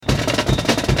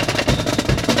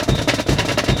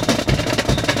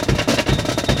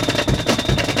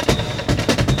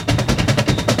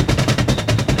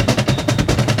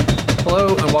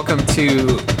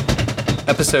to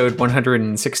episode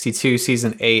 162,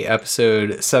 season 8,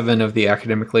 episode 7 of the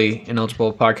Academically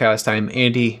Ineligible podcast. I'm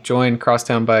Andy, joined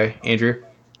crosstown by Andrew.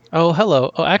 Oh,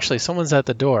 hello. Oh, actually, someone's at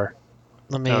the door.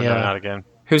 Let me. No, not again.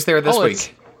 Who's there this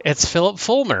week? It's Philip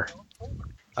Fulmer.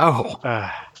 Oh.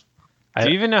 Do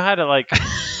you even know how to,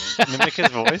 mimic his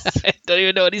voice? I don't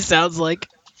even know what he sounds like.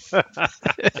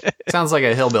 Sounds like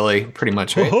a hillbilly, pretty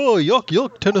much, right? Oh, yuck,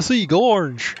 yuck, Tennessee, go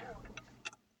orange.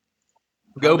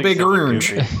 Go big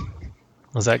orange.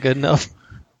 Was that good enough?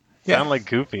 Yeah. Sound like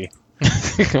Goofy.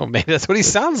 Well, maybe that's what he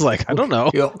sounds like. I don't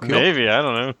know. Maybe, I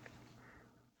don't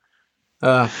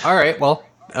All know. right, well,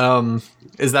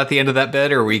 is that the end of that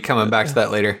bit, or are we coming back to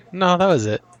that later? No, that was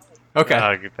it. Okay.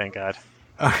 Oh, thank God.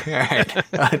 All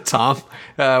right. Tom,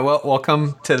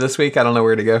 welcome to this week. I don't know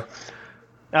where to go.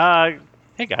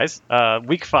 Hey, guys.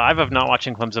 Week 5 of not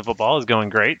watching Clemson football is going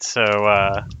great, so...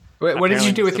 What did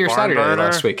you do with your Saturday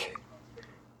last week?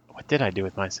 What did I do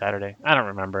with my Saturday? I don't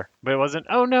remember. But it wasn't...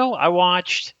 Oh, no. I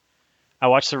watched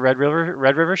the Red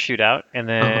River Shootout, and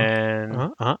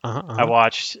then I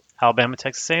watched Alabama,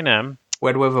 Texas A&M.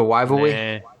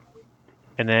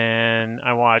 And then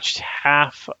I watched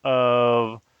half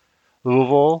of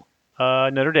Louisville,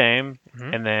 Notre Dame,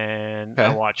 and then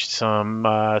I watched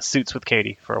some Suits with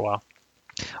Katie for a while.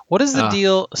 What is the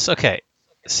deal?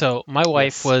 So my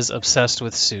wife was obsessed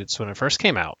with Suits when it first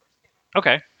came out.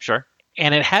 Okay, sure.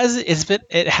 And it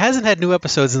hasn't had new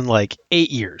episodes in 8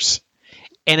 years.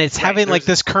 And it's having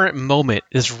this current moment,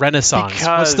 this renaissance.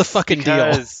 What's the fucking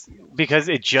deal? Because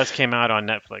it just came out on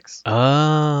Netflix.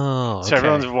 Oh, okay. So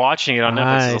everyone's watching it on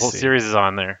Netflix. The whole series is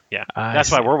on there. Yeah.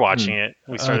 That's why we're watching it.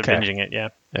 We started binging it, yeah.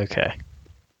 Okay.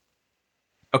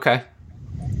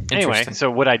 Anyway,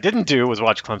 so what I didn't do was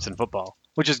watch Clemson football,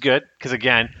 which is good because,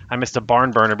 again, I missed a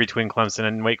barn burner between Clemson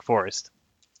and Wake Forest.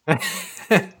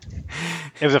 It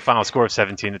was a final score of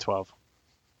 17-12.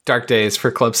 Dark days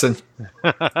for Clemson.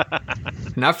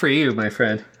 Not for you, my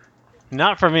friend.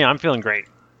 Not for me. I'm feeling great.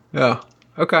 Oh,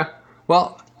 okay.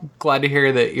 Well, glad to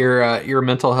hear that your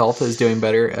mental health is doing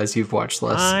better as you've watched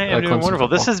less. I am doing Clemson wonderful. football.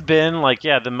 This has been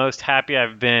the most happy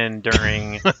I've been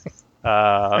during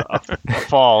a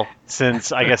fall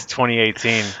since, I guess,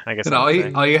 2018. I guess. And all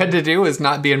you had to do was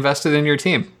not be invested in your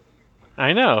team.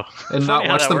 I know. And not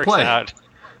watch them play. Out.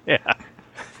 Yeah.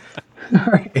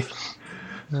 All right.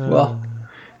 Well,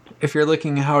 if you're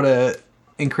looking how to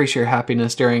increase your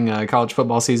happiness during college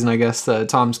football season, I guess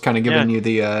Tom's kind of giving you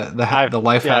the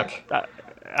life hack.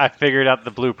 I figured out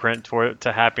the blueprint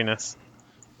to happiness.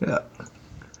 Yeah.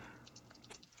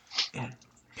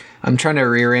 I'm trying to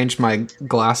rearrange my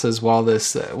glasses while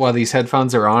these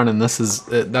headphones are on, and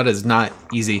that is not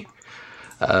easy.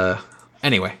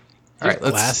 Anyway, all right.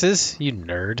 Glasses, you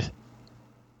nerd.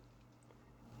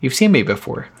 You've seen me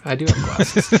before. I do have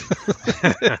glasses.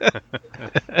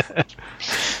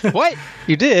 What?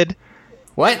 You did?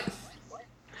 What?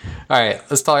 All right.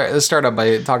 Let's start up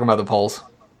by talking about the polls.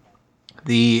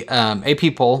 The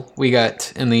AP poll, we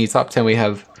got in the top 10, we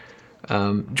have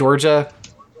Georgia,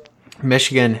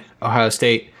 Michigan, Ohio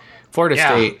State, Florida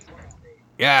State,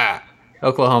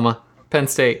 Oklahoma, Penn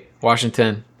State,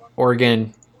 Washington,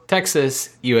 Oregon,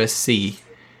 Texas, USC,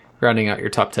 rounding out your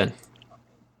top 10.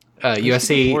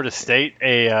 USC, Florida State,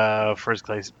 a first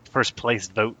place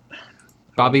vote.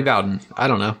 Bobby Bowden. I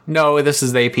don't know. No, this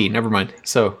is the AP. Never mind.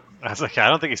 So I was like, I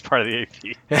don't think he's part of the AP.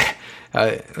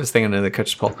 I was thinking of the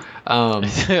coach's poll.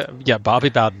 Yeah, Bobby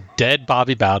Bowden, dead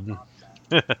Bobby Bowden.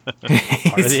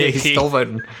 He's still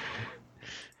voting.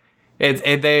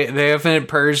 They haven't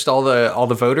purged all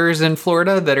the voters in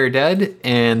Florida that are dead,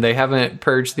 and they haven't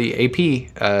purged the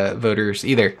AP voters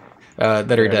either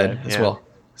that are dead as well.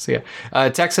 So yeah,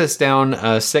 Texas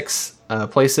down 6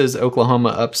 places, Oklahoma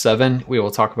up 7. We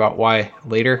will talk about why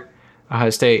later.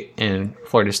 Ohio State and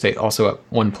Florida State also up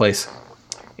 1 place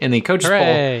in the coaches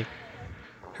poll.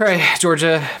 Hooray!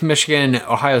 Georgia, Michigan,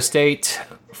 Ohio State,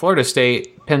 Florida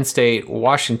State, Penn State,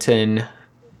 Washington,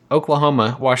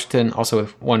 Oklahoma, Washington also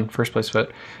with 1 first place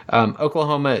vote.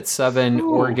 Oklahoma at 7,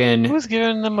 Oregon. Who's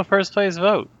giving them a first place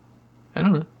vote? I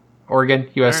don't know.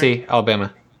 Oregon, USC,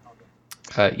 Alabama.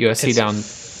 USC It's down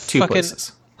 2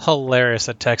 places. Hilarious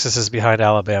that Texas is behind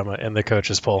Alabama in the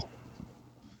coaches poll.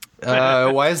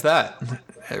 Why is that?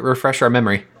 Refresh our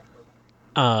memory.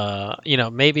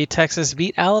 Maybe Texas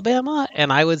beat Alabama,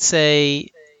 and I would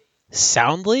say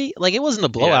soundly. It wasn't a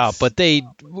blowout, but they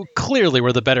clearly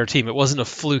were the better team. It wasn't a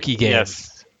fluky game.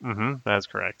 Yes, that's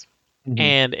correct.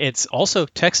 And it's also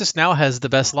Texas now has the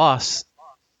best loss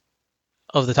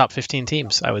of the top 15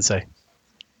 teams, I would say.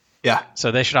 Yeah.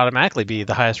 So they should automatically be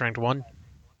the highest ranked one.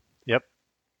 Yep.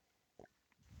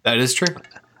 That is true.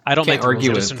 I don't Can't make the argue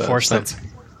rules, I just with enforce them.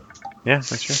 sense. Yeah,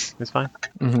 that's true. It's fine.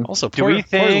 Mm-hmm. Also, poor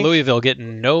Louisville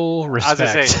getting no respect.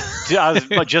 I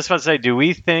was just about to say, do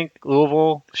we think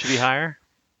Louisville should be higher?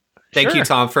 Thank you,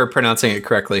 Tom, for pronouncing it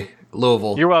correctly.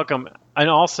 Louisville. You're welcome. And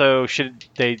also, should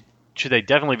they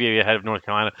definitely be ahead of North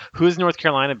Carolina? Who is North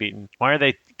Carolina beaten? Why are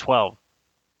they 12?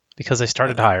 Because they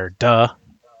started higher. Duh.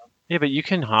 Yeah, but you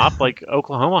can hop like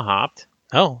Oklahoma hopped.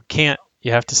 Oh, can't.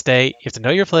 You have to stay. You have to know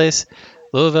your place.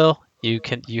 Louisville, you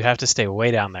have to stay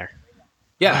way down there.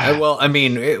 Yeah, well, I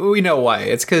mean, we know why.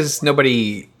 It's because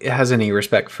nobody has any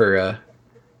respect for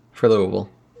Louisville.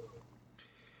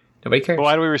 Nobody cares. But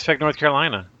why do we respect North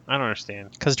Carolina? I don't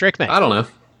understand. Because Drake May. I don't know.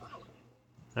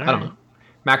 I don't know.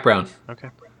 Mac Brown. Okay.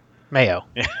 Mayo.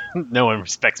 Yeah. No one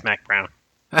respects Mac Brown.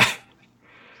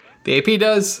 The AP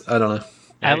does. I don't know.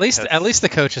 At least the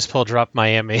coaches pull dropped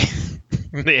Miami.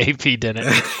 The AP didn't.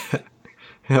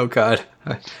 Oh God,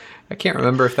 I can't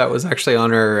remember if that was actually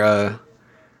on our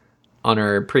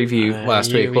preview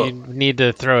last week. We need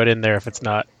to throw it in there if it's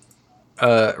not.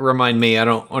 Remind me. I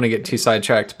don't want to get too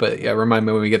sidetracked, but yeah, remind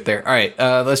me when we get there. All right,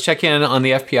 let's check in on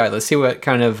the FPI. Let's see what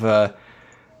kind of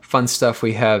fun stuff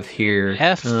we have here.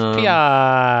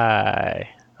 FPI.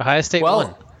 Ohio State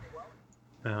won.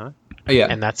 Yeah,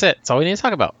 and that's it. That's all we need to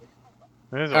talk about.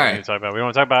 That is all we need to talk about. We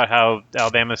want to talk about how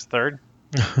Alabama's third.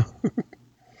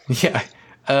 Yeah,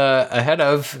 ahead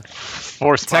of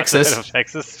 4 spots Texas. ahead of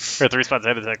Texas, or 3 spots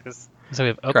ahead of Texas. So we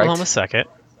have Oklahoma second,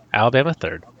 Alabama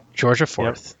third, Georgia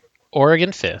fourth,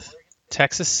 Oregon fifth,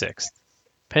 Texas sixth,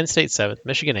 Penn State seventh,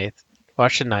 Michigan eighth,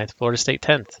 Washington ninth, Florida State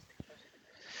 10th,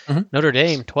 Notre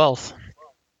Dame 12th.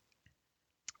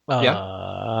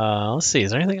 Let's see.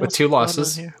 Is there anything with else 2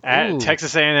 losses? here?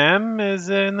 Texas A&M is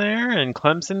in there, and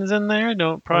Clemson is in there.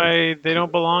 They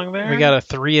don't belong there. We got a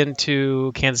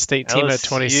 3-2 Kansas State team at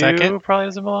 22nd. Probably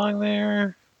doesn't belong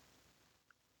there.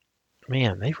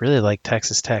 Man, they really like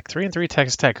Texas Tech. 3-3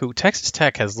 Texas Tech. Who Texas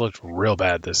Tech has looked real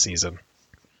bad this season.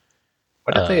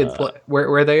 What did they? Where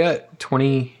are they at?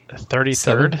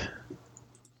 33rd.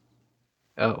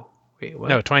 Oh wait, what?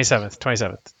 No, 27th.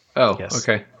 27th. Oh, yes.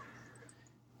 Okay.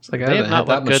 It's like they have not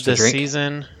looked good this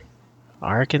season.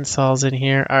 Arkansas's in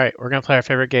here. All right, we're gonna play our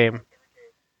favorite game.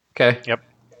 Okay. Yep.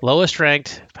 Lowest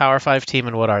ranked Power 5 team,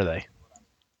 and what are they?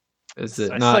 Is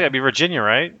it I not? still gotta be Virginia,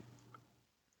 right?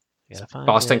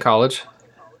 Boston College.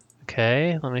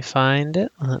 Okay, let me find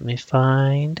it. Ooh, wow,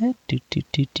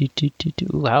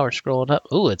 we're scrolling up.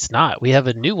 Ooh, it's not. We have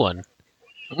a new one.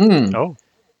 Oh.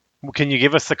 Well, can you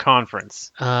give us the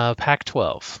conference?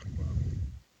 Pac-12.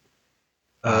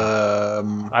 I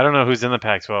don't know who's in the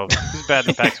Pac-12. Who's bad in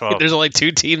the Pac-12? There's only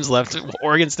 2 teams left: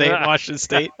 Oregon State and Washington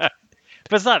State. But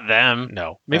it's not them.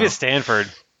 No. Maybe it's Stanford.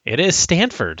 It is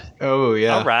Stanford. Oh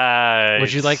yeah. All right.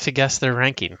 Would you like to guess their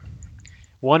ranking?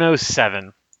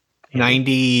 107.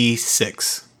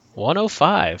 96.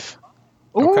 105.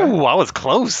 Ooh, I was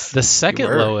close. The second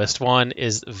lowest one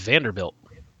is Vanderbilt.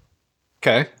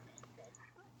 Okay.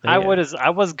 I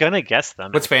was gonna guess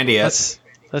them. What's Vandy at?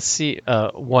 Let's see.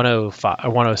 105 or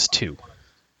 102.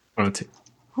 102.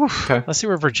 Okay. Let's see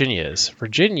where Virginia is.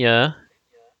 Virginia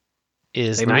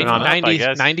is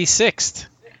 96th.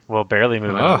 Well, barely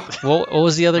moving up. Well, what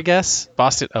was the other guess?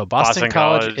 Boston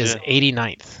College is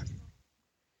 89th.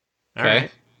 Okay.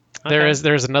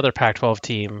 There's another Pac-12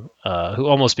 team who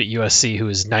almost beat USC, who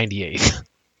is 98th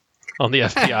on the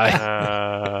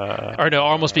FPI. Or no,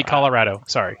 almost beat Colorado.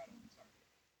 Sorry.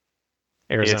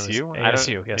 Arizona.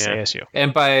 ASU. Yes, yeah. ASU.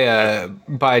 And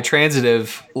by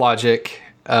transitive logic,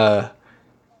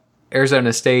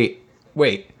 Arizona State.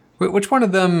 Wait, which one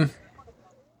of them?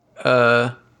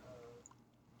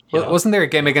 Wasn't there a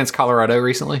game against Colorado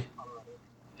recently?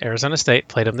 Arizona State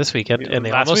played them this weekend, and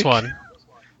they almost won.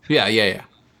 Yeah.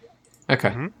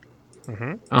 Okay.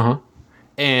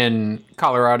 And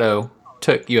Colorado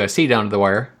took USC down to the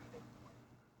wire.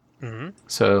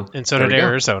 So did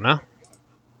Arizona.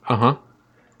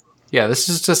 Yeah, this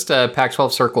is just a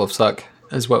Pac-12 circle of suck,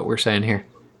 is what we're saying here.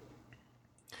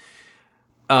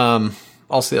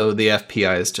 Also, the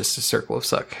FPI is just a circle of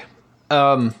suck.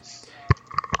 I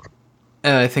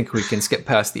think we can skip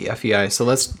past the FEI. So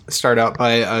let's start out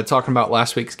by talking about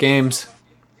last week's games.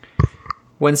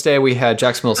 Wednesday, we had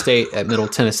Jacksonville State at Middle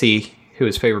Tennessee, who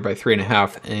was favored by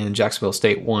 3.5, and Jacksonville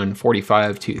State won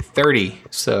 45-30.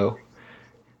 So,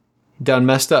 done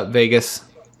messed up, Vegas.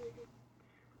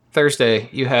 Thursday,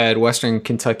 you had Western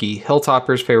Kentucky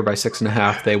Hilltoppers favored by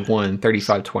 6.5. They won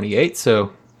 35-28.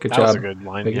 So, good job. That was a good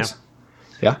line, Vegas.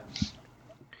 Yeah.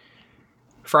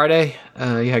 Friday,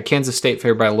 you had Kansas State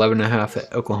favored by 11.5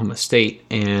 at Oklahoma State,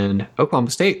 and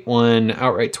Oklahoma State won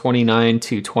outright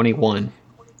 29-21.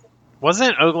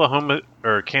 Wasn't Oklahoma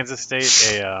or Kansas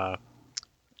State a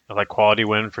like quality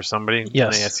win for somebody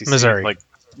yes, in the SEC? Missouri. Like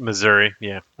Missouri,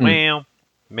 yeah. Well,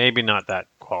 maybe not that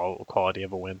quality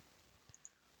of a win.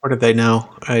 What are they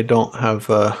now? I don't have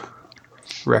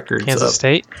records Kansas up.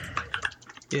 State?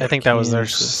 Yeah, I think that was their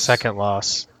second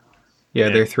loss. Yeah,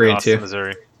 they're 3-2.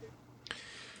 Missouri.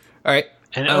 All right.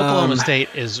 And Oklahoma State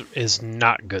is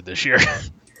not good this year.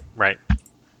 Right.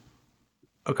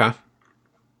 Okay.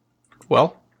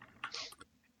 Well,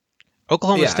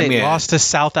 Oklahoma State lost to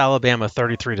South Alabama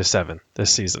 33-7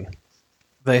 this season.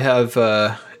 They have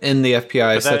in the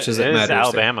FPI such as it matters.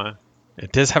 Alabama.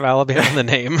 It does have Alabama in the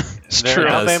name. It's true.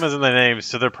 Alabama's in the name,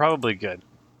 so they're probably good.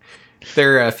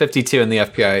 They're 52 in the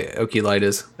FPI. Okie Light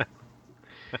is,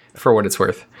 for what it's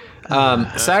worth.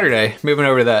 Saturday, moving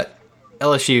over to that,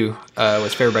 LSU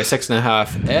was favored by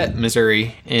 6.5 at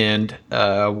Missouri and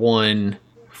won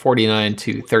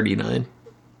 49-39.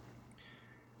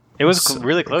 It was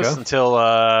really close until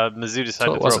Mizzou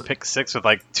decided to throw a pick six with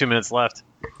like 2 minutes left.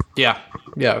 Yeah.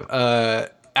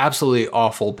 Absolutely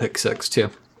awful pick six too.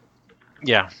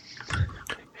 Yeah.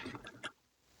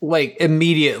 Like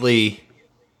immediately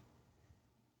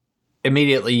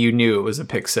you knew it was a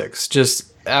pick six.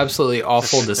 Just absolutely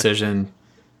awful decision,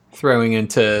 throwing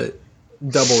into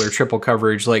double or triple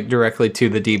coverage like directly to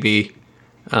the DB.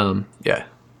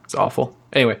 It's awful.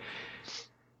 Anyway,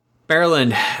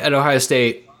 Maryland at Ohio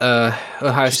State.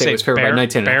 Ohio State was favored by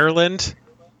 19. Bearland.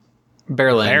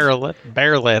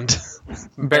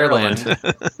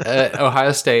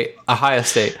 Ohio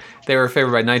State. They were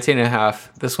favored by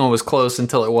 19.5. This one was close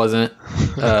until it wasn't.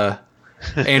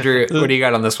 Andrew, what do you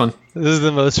got on this one? This is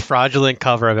the most fraudulent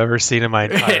cover I've ever seen in my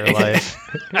entire life.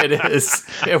 It is.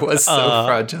 It was so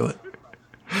fraudulent.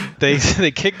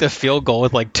 They kicked a field goal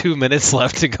with like 2 minutes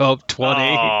left to go up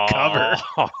 20. Cover.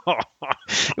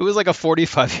 It was like a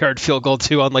 45-yard field goal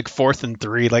too on like 4th and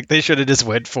 3. Like they should have just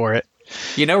went for it.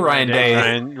 You know, Ryan Day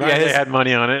had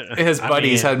money on it. His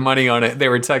buddies had money on it. They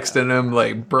were texting him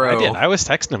like, "Bro." I did. I was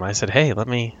texting him. I said, "Hey,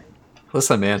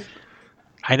 listen, man.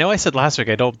 I know I said last week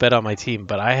I don't bet on my team,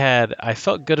 but I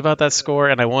felt good about that score,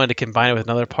 and I wanted to combine it with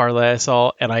another parlay I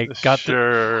saw, and I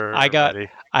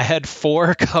had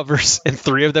 4 covers, and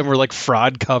 3 of them were like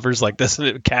fraud covers like this, and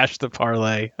it cashed the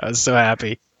parlay. I was so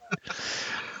happy.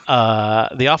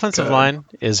 The offensive line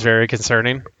is very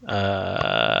concerning.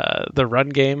 The run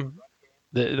game,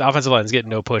 the offensive line is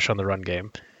getting no push on the run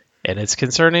game, and it's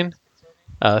concerning,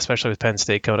 especially with Penn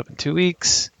State coming up in 2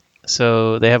 weeks.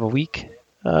 So they have a week.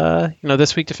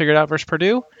 This week to figure it out versus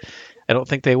Purdue. I don't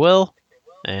think they will,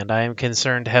 and I am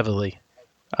concerned heavily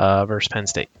versus Penn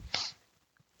State.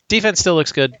 Defense still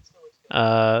looks good.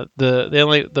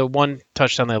 The one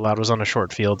touchdown they allowed was on a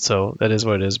short field, so that is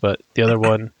what it is. But the other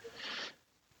one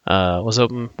was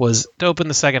to open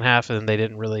the second half, and they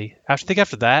didn't really.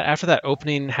 After that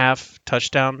opening half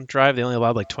touchdown drive, they only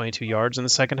allowed like 22 yards in the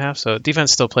second half. So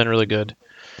defense still playing really good.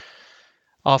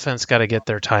 Offense got to get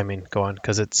their timing going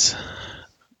because it's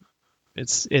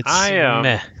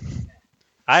meh.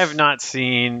 I have not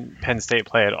seen Penn State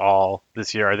play at all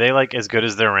this year. Are they like as good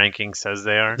as their ranking says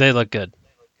they are? They look good.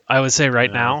 I would say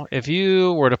now, if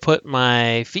you were to put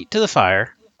my feet to the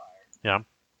fire,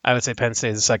 I would say Penn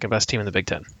State is the second best team in the Big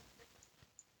Ten.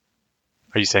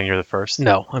 Are you saying you're the first?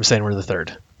 No, I'm saying we're the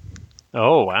third.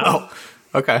 Oh, wow. Oh,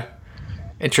 okay.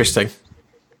 Interesting.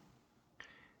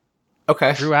 Okay.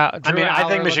 I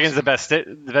think Michigan's the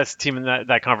best team in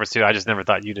that conference too. I just never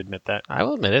thought you'd admit that. I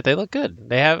will admit it. They look good.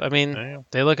 They have.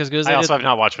 They look as good as they did. I also have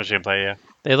not watched Michigan play. Yeah.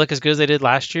 They look as good as they did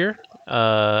last year.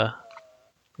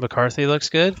 McCarthy looks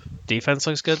good. Defense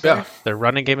looks good. There. Their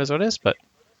running game is what it is. But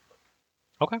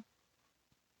okay.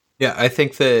 Yeah, I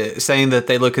think saying that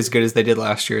they look as good as they did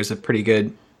last year is a pretty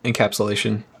good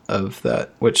encapsulation of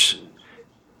that. Which,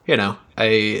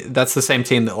 that's the same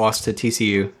team that lost to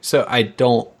TCU. So I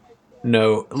don't.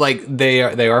 No, like they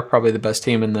are probably the best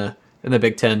team in the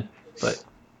Big Ten, but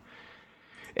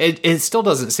it still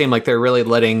doesn't seem like they're really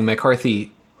letting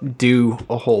McCarthy do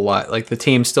a whole lot. Like the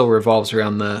team still revolves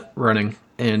around the running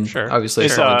and obviously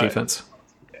solid defense.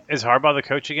 Is Harbaugh the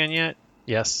coach again yet?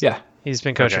 Yes. Yeah, he's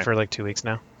been coaching for like 2 weeks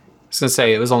now. I was gonna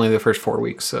say it was only the first 4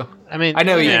 weeks, so I mean, I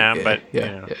know. Yeah.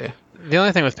 The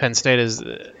only thing with Penn State is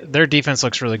their defense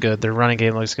looks really good. Their running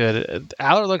game looks good.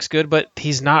 Aller looks good, but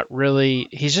he's not really.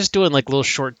 He's just doing like little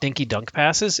short dinky dunk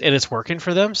passes, and it's working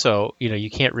for them. So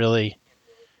you can't really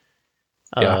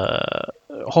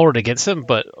hold it against them.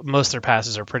 But most of their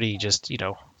passes are pretty just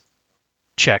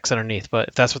checks underneath. But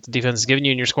if that's what the defense is giving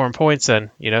you and you're scoring points,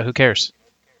 then who cares?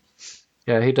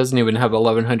 Yeah, he doesn't even have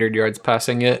 1,100 yards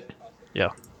passing yet. Yeah,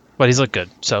 but he's looked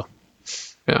good. So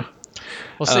yeah.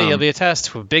 We'll see. It'll be a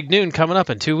test with Big Noon coming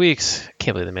up in 2 weeks.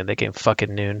 Can't believe they made that game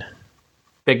fucking noon.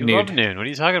 Big nude. Love noon. What are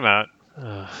you talking about?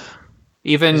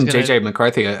 Even J.J.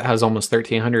 McCarthy has almost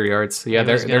 1,300 yards. Yeah,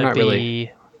 they're not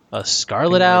really a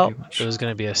scarlet out. It was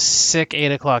going to be a sick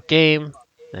 8 o'clock game,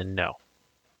 and no.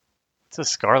 It's a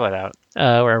scarlet out.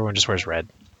 Where everyone just wears red.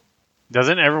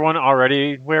 Doesn't everyone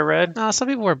already wear red? Some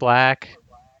people wear black.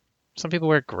 Some people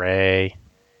wear gray.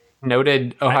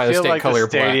 Noted Ohio State like color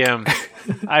stadium, black.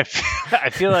 I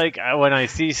feel like when I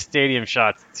see stadium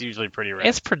shots, it's usually pretty red.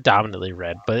 It's predominantly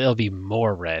red, but it'll be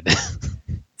more red.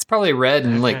 It's probably red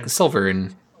and like silver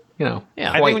and Yeah. white.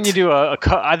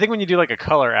 I think when you do like a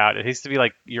color out, it needs to be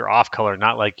like your off color,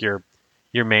 not like your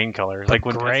main color. Like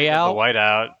when gray out, the white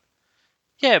out.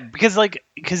 Yeah, because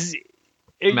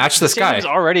match the sky. It's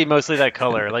already mostly that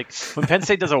color. Like when Penn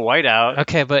State does a white out.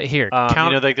 Okay, but here,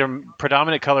 like their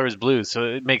predominant color is blue, so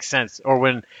it makes sense. Or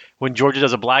when Georgia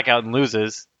does a blackout and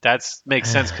loses, that makes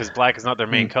sense because black is not their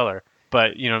main color.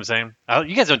 But you know what I'm saying?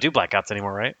 You guys don't do blackouts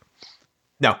anymore, right?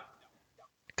 No,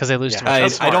 because they lose too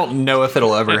much. I don't know if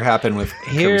it'll ever happen with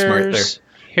Kirby Smart there.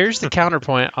 Here's the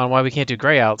counterpoint on why we can't do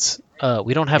gray outs.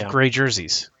 We don't have gray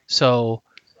jerseys, so.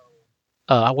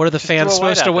 What are the fans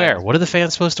supposed to wear? What are the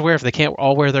fans supposed to wear if they can't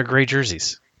all wear their gray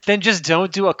jerseys? Then just don't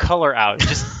do a color out.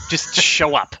 Just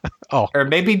show up. Or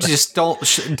maybe just don't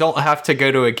have to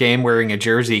go to a game wearing a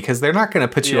jersey because they're not going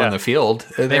to put you on the field.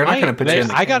 They're not going to put you in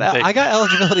the game. I got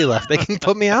eligibility left. They can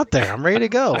put me out there. I'm ready to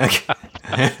go. Okay.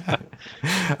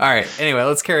 All right. Anyway,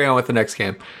 let's carry on with the next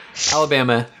game.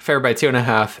 Alabama favored by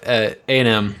 2.5 at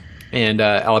A&M, and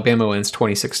Alabama wins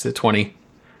 26-20.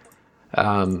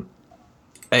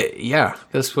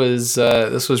 This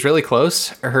was really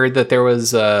close. I heard that there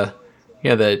was that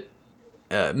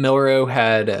Milroe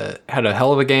had a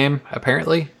hell of a game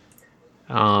apparently.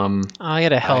 He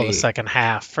had a hell of a second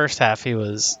half. First half he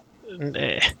was.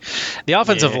 The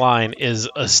offensive line is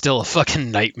still a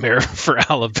fucking nightmare for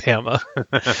Alabama.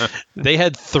 They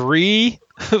had 3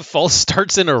 false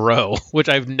starts in a row, which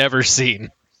I've never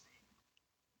seen.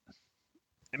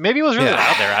 Maybe it was really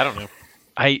loud there. I don't know.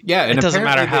 It doesn't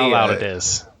matter how loud it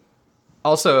is.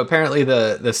 Also, apparently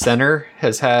the center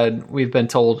has had, we've been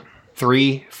told,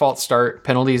 3 false start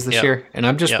penalties this year, and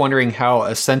I'm just wondering how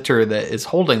a center that is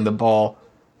holding the ball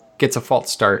gets a false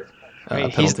start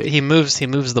penalty. He moves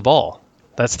the ball.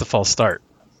 That's the false start.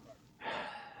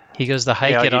 He goes to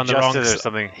hike it on the wrong.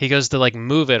 Something. He goes to like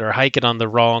move it or hike it on the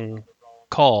wrong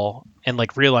call and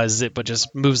like realizes it, but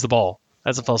just moves the ball.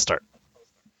 That's a false start.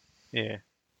 Yeah.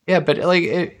 Yeah, but like,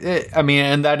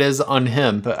 and that is on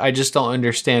him. But I just don't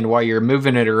understand why you're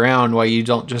moving it around. Why you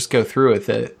don't just go through with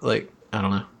it? Like, I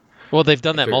don't know. Well, they've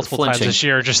done that multiple times this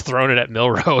year. Just thrown it at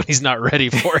Milroe, and he's not ready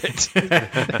for it.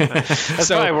 That's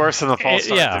probably worse than the false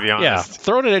start, to be honest. Yeah,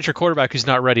 throwing it at your quarterback who's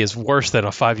not ready is worse than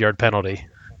a 5-yard penalty.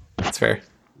 That's fair.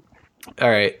 All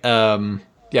right.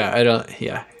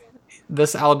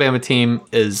 This Alabama team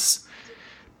is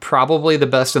probably the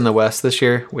best in the West this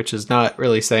year, which is not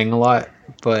really saying a lot,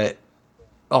 but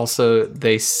also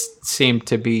they seem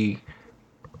to be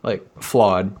like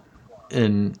flawed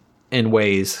in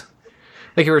ways.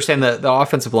 Like you were saying, that the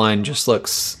offensive line just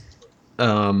looks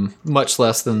much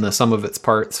less than the sum of its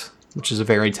parts, which is a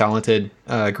very talented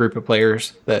group of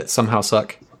players that somehow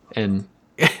suck. And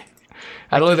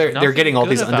I don't know, they're getting all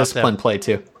these undisciplined play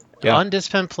too. Yeah.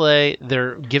 Undisciplined play.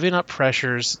 They're giving up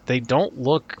pressures. They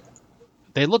look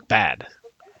bad.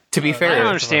 To be fair, I don't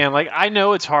understand. Like, I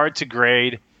know it's hard to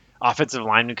grade offensive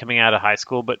linemen coming out of high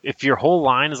school, but if your whole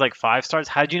line is like 5 stars,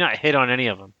 how did you not hit on any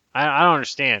of them? I don't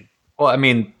understand. Well, I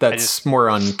mean, that's more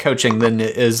on coaching than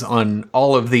it is on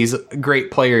all of these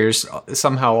great players.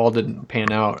 Somehow all didn't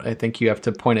pan out. I think you have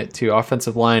to point it to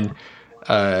offensive line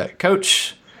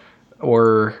coach,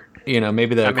 or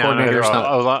maybe the coordinator's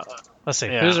not. Let's see.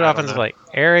 Who's their offensive line?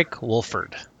 Eric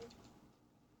Wolford.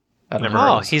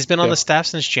 He's been on the staff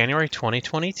since January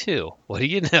 2022. What do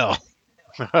you know?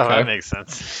 That makes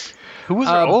sense. Who was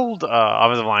their old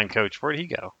offensive line coach? Where'd he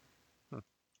go?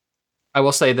 I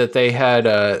will say that they had,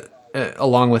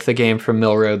 along with the game from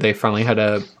Milroe, they finally had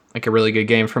a really good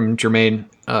game from Jermaine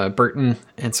Burton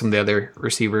and some of the other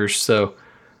receivers. So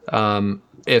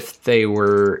if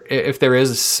there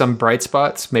is some bright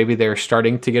spots, maybe they're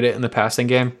starting to get it in the passing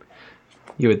game.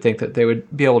 You would think that they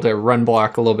would be able to run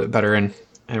block a little bit better and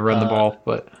run the ball,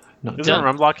 but not. Isn't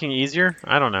run blocking easier?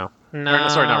 I don't know. No.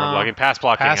 Sorry, not run blocking. Pass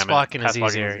blocking. Pass blocking is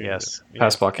easier, yes.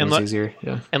 Pass blocking is easier,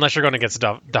 yeah. Unless you're going against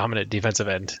a dominant defensive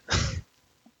end.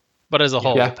 But as a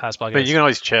whole, pass blocking. But you can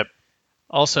always chip.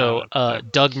 Also,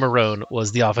 Doug Marrone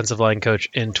was the offensive line coach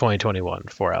in 2021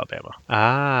 for Alabama.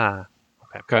 Ah.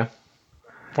 Okay.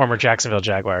 Former Jacksonville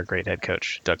Jaguar, great head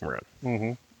coach, Doug Marrone.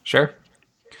 Mm-hmm. Sure.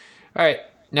 All right.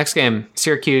 Next game,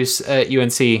 Syracuse at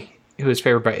UNC. who was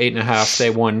favored by 8.5. They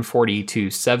won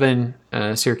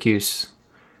 40-7. Syracuse,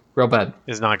 real bad.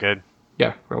 Is not good.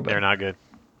 Yeah, real bad. They're not good.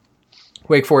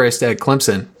 Wake Forest at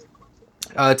Clemson.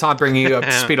 Tom, bringing you up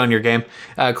to speed on your game.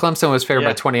 Clemson was favored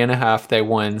by 20.5. They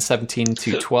won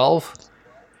 17-12.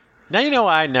 Now you know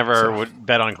I never would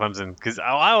bet on Clemson because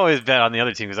I always bet on the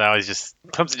other team because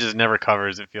Clemson just never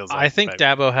covers. It feels like. I think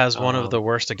Dabo has one of the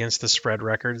worst against the spread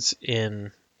records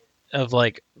of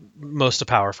like most of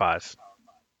Power 5.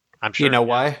 I'm sure. You know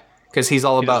why? Because he's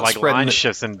all about like spreading line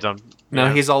shifts and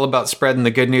he's all about spreading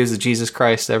the good news of Jesus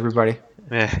Christ to everybody.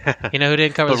 You know who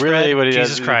didn't cover the spread? What he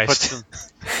Jesus does, Christ.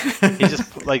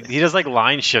 He does like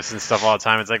line shifts and stuff all the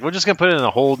time. It's like we're just gonna put in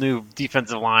a whole new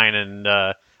defensive line and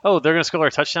they're gonna score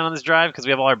a touchdown on this drive because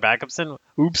we have all our backups in.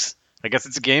 Oops, I guess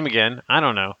it's a game again. I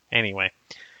don't know. Anyway,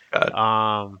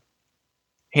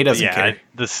 he doesn't care.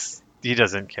 He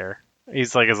doesn't care.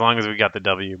 He's like, as long as we got the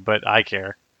W, but I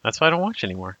care. That's why I don't watch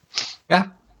anymore. Yeah.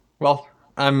 Well,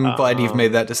 I'm glad you've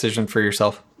made that decision for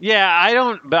yourself. Yeah, I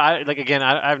don't. But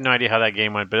I have no idea how that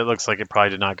game went, but it looks like it probably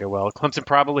did not go well. Clemson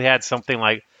probably had something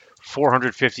like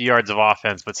 450 yards of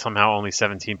offense, but somehow only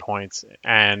 17 points.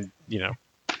 And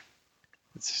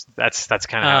that's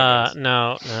kind of how it goes.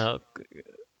 No.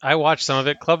 I watched some of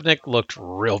it. Klubnik looked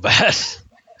real bad.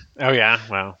 Oh yeah,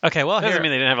 wow. Okay, well, doesn't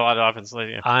mean they didn't have a lot of offense.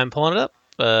 Yeah. I'm pulling it up.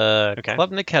 Okay.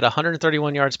 Klubnik had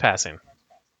 131 yards passing.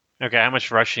 Okay, how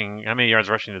many yards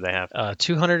rushing did they have?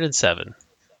 207.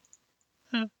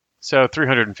 So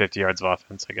 350 yards of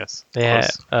offense, I guess.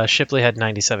 Shipley had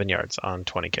 97 yards on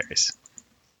 20 carries.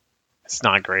 It's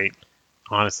not great,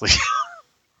 honestly.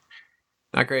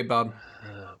 Not great, Bob.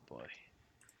 Oh, boy.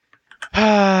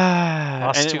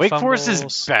 And Wake Forest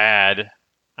is bad.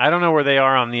 I don't know where they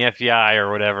are on the FEI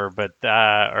or whatever, but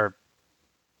but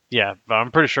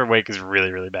I'm pretty sure Wake is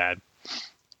really, really bad.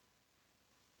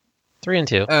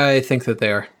 3-2. I think that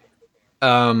they are.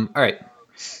 All right.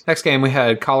 Next game, we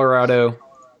had Colorado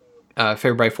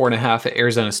favored by 4.5 at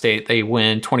Arizona State. They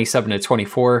win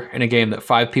 27-24 in a game that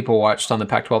 5 people watched on the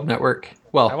Pac-12 network.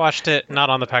 Well, I watched it not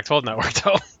on the Pac-12 network,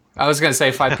 though. I was going to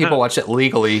say 5 people watched it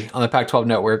legally on the Pac-12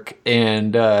 network,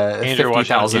 and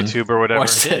 50,000 YouTube or whatever.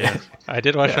 Watched it. Yeah. I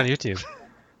did watch it on YouTube.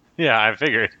 Yeah, I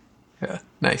figured. Yeah,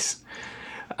 nice.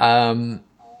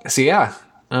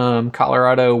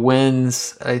 Colorado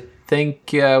wins. I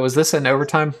think was this an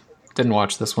overtime? Didn't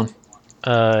watch this one.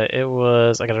 It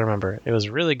was. I gotta remember. It was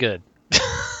really good.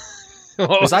 It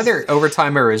was either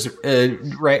overtime or was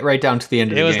right down to the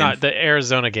end of the game. It was not. The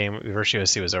Arizona game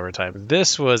versus USC was overtime.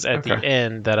 This was at the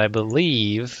end that I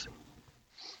believe.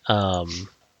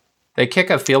 They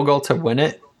kick a field goal to win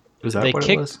it. Was that what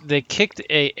it was? They kicked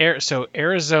so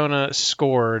Arizona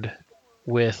scored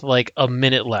with like a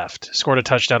minute left. Scored a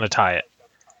touchdown to tie it.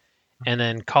 And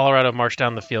then Colorado marched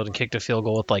down the field and kicked a field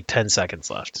goal with like 10 seconds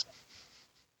left.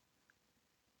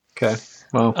 Okay.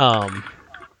 Well.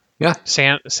 Yeah.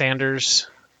 Sanders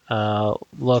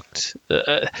looked.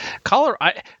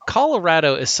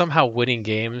 Colorado is somehow winning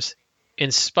games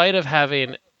in spite of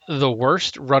having the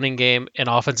worst running game and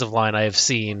offensive line I have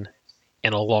seen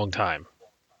in a long time.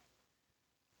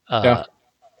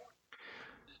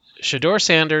 Shedeur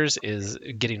Sanders is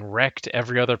getting wrecked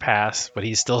every other pass, but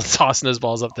he's still tossing his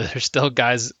balls up. There's still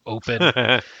guys open.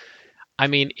 I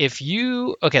mean,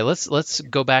 let's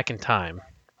go back in time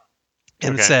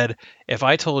and said, if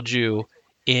I told you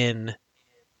in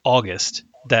August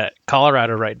that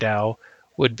Colorado right now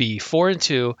would be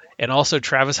 4-2, and also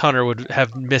Travis Hunter would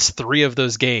have missed 3 of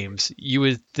those games, you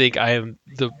would think I am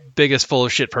the biggest full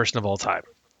of shit person of all time.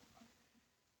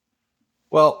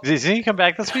 Well, did he come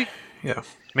back this week? Yeah,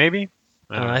 maybe.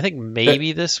 I think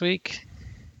maybe this week.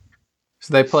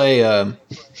 So they play.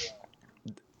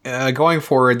 Going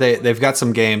forward, they've got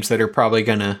some games that are probably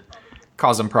going to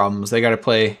cause them problems. They got to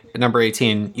play number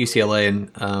 18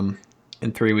 UCLA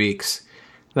in 3 weeks.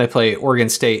 They play Oregon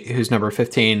State, who's number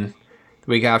 15, the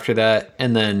week after that,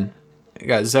 and then you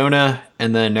got Zona,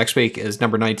 and then next week is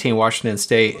number 19 Washington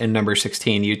State and number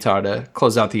 16 Utah to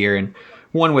close out the year. And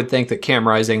one would think that Cam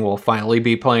Rising will finally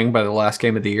be playing by the last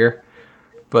game of the year,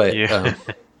 but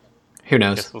who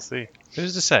knows? Guess we'll see.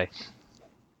 Who's to say?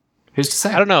 Who's to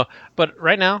say? I don't know. But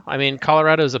right now, I mean,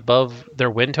 Colorado's above. Their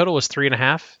win total was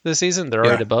 3.5 this season. They're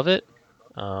already above it.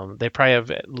 They probably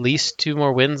have at least 2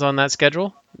 more wins on that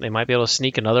schedule. They might be able to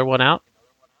sneak another one out.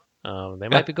 They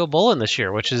might be go bowling this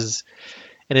year, which is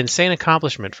an insane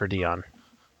accomplishment for Dion.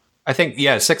 I think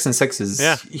 6-6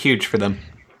 is huge for them.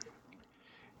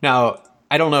 Now,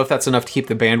 I don't know if that's enough to keep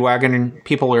the bandwagon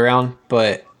people around,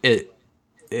 but it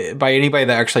by anybody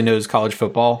that actually knows college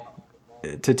football,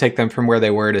 to take them from where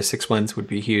they were to 6 wins would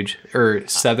be huge, or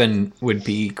 7 would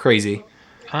be crazy.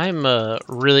 I'm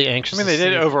really anxious. I mean, they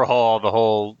did overhaul the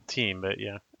whole team, but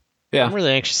yeah. I'm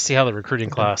really anxious to see how the recruiting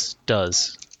class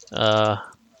does. I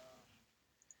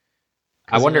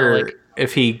wonder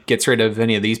if he gets rid of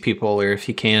any of these people, or if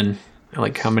he can,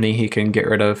 like how many he can get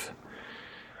rid of.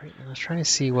 I was trying to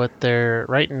see what their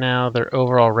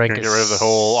overall rank is. Get rid of the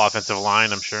whole offensive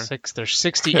line, I'm sure. They're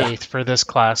 68th for this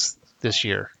class this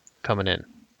year coming in.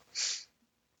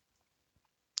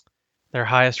 Their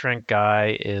highest ranked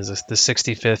guy is the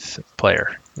 65th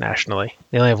player nationally.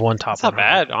 They only have one top. That's not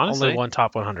bad, honestly. Only one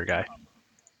top 100 guy.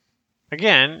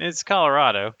 Again, it's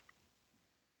Colorado.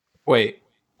 Wait,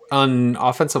 on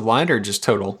offensive line or just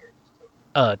total?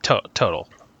 Total.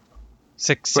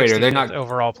 Wait, are they not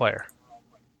overall player?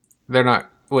 They're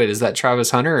not. Wait, is that Travis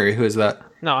Hunter or who is that?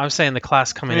 No, I'm saying the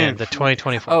class coming in, the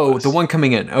 2024. Oh, class. The one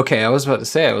coming in. Okay, I was about to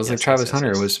say, Travis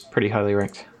Hunter was pretty highly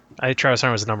ranked. Travis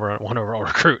Hunter was the number one overall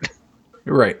recruit.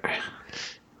 Right.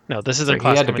 No, this is their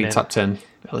class. He had to be top 10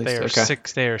 at least.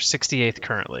 They are 68th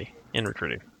currently in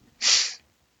recruiting.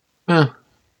 And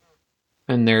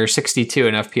they're 62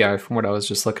 in FPI from what I was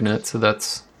just looking at. So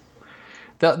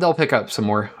they'll pick up some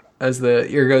more as the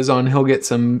year goes on. He'll get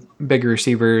some big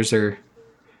receivers or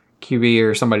QB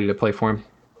or somebody to play for him.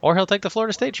 Or he'll take the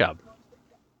Florida State job.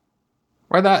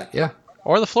 Or that, yeah.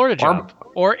 Or the Florida job.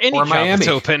 Or any job that's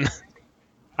open.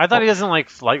 I thought he doesn't like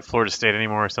Florida State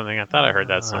anymore or something. I thought I heard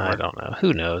that somewhere. I don't know.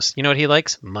 Who knows? You know what he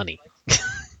likes? Money.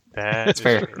 That's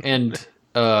fair. And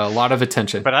a lot of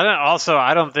attention. But I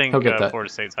don't think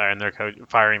Florida State's firing their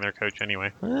coach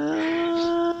anyway.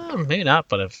 Maybe not,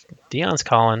 but if Deion's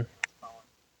calling.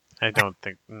 I don't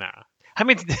think, nah. How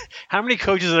many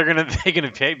coaches are they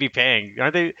going to be paying?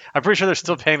 Aren't they? I'm pretty sure they're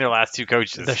still paying their last two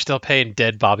coaches. They're still paying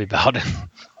dead Bobby Bowden.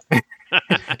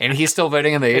 And he's still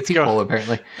voting in the AP poll,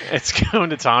 apparently. It's going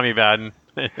to Tommy Bowden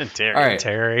and Terry. All right.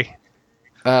 Terry.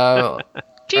 All right,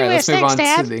 let's move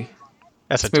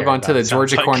on to the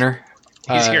Georgia corner.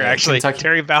 He's here, actually. Kentucky.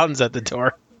 Terry Bowden's at the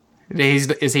door.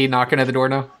 Is he knocking at the door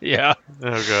now? Yeah. Oh,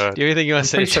 God. Do you have anything you want to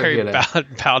say, Terry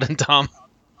Bowden, Tom?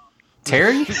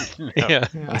 Terry? No. Yeah.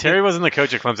 Terry wasn't the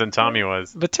coach at Clemson. Tommy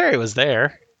was. But Terry was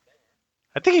there.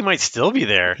 I think he might still be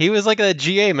there. He was like a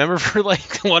GA, remember, for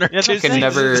like one or two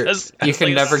seasons. You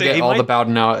can never get all the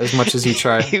Bowden out as much as you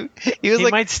try. He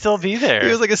might still be there. He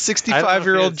was like a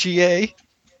 65-year-old GA.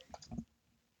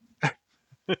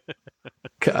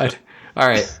 God. All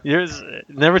right. It's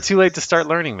never too late to start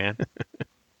learning, man.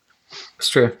 It's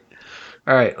true.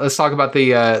 All right. Let's talk about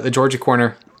the Georgia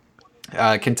corner.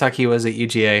 Kentucky was at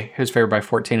UGA. He was favored by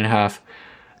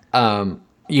 14.5.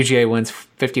 UGA wins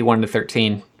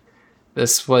 51-13.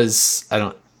 This was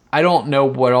I don't know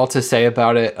what all to say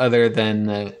about it other than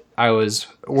that I was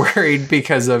worried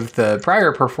because of the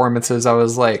prior performances. I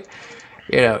was like,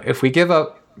 if we give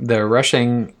up the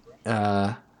rushing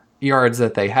yards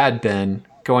that they had been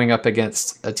going up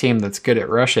against a team that's good at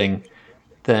rushing,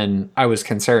 then I was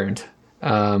concerned.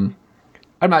 I'm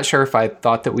not sure if I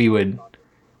thought that we would.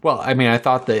 Well, I mean, I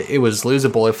thought that it was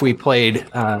losable if we played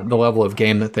the level of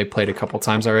game that they played a couple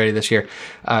times already this year.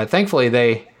 Thankfully,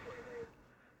 they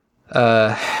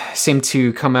seemed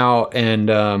to come out and,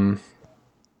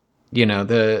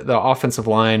 the offensive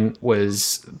line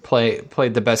was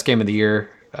played the best game of the year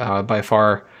by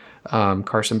far.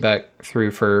 Carson Beck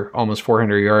threw for almost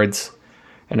 400 yards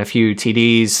and a few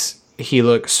TDs. He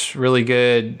looks really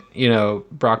good.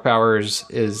 Brock Bowers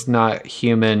is not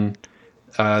human.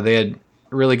 They had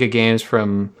really good games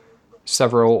from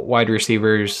several wide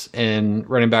receivers, and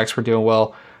running backs were doing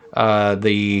well.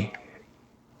 The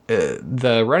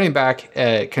running back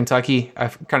at Kentucky, I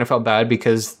kind of felt bad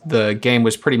because the game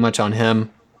was pretty much on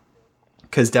him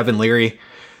because Devin Leary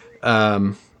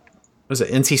was an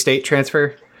NC State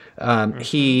transfer.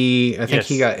 He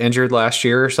got injured last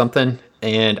year or something,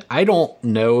 and I don't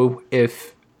know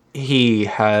if he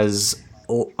has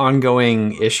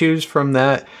ongoing issues from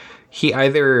that. He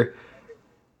either...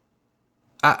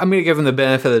 I'm going to give him the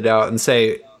benefit of the doubt and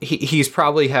say he's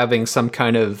probably having some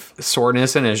kind of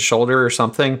soreness in his shoulder or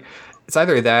something. It's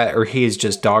either that or he's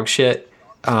just dog shit.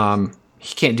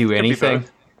 He can't do anything.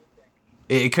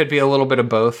 It could be a little bit of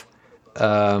both.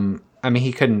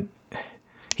 He couldn't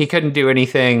do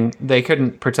anything. They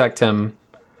couldn't protect him.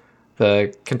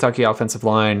 The Kentucky offensive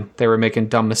line, they were making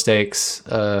dumb mistakes.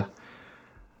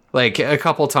 Like a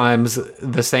couple times,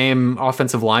 the same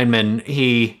offensive lineman,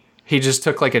 he just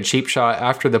took like a cheap shot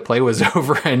after the play was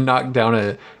over and knocked down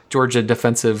a Georgia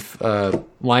defensive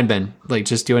lineman, like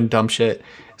just doing dumb shit.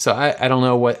 So I don't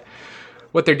know what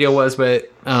their deal was,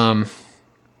 but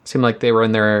seemed like they were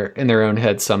in their own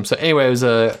head some. So anyway, it was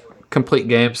a complete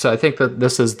game. So I think that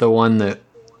this is the one that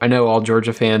I know all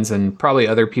Georgia fans and probably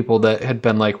other people that had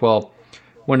been like, well,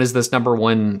 when is this number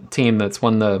one team that's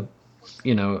won the,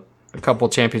 a couple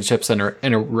championships in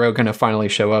a row going to finally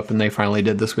show up? And they finally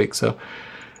did this week. So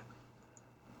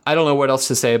I don't know what else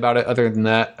to say about it other than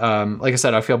that. Like I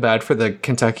said, I feel bad for the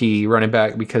Kentucky running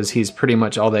back because he's pretty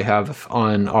much all they have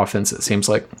on offense, it seems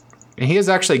like. And he is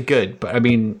actually good, but I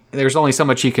mean, there's only so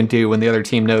much you can do when the other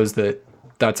team knows that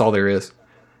that's all there is.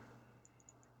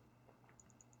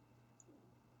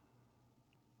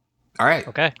 All right.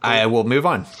 Okay. I will move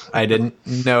on. I didn't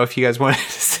know if you guys wanted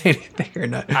to say anything or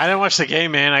not. I didn't watch the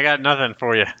game, man. I got nothing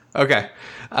for you. Okay.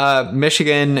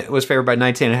 Michigan was favored by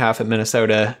 19.5 at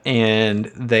Minnesota, and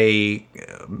they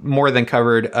more than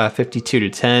covered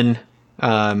 52-10.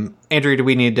 Andrew, do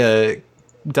we need to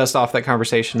dust off that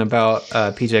conversation about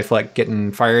PJ Fleck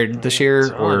getting fired this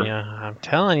year? I'm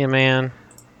telling you, man.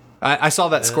 I saw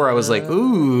that score. I was like,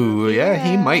 ooh, yeah,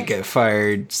 he might get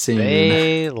fired soon.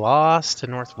 They lost to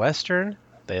Northwestern.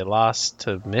 They lost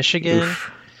to Michigan.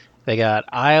 Oof. They got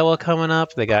Iowa coming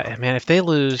up. They got, man, if they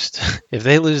lose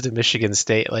to Michigan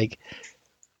State,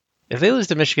 if they lose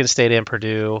to Michigan State and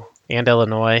Purdue and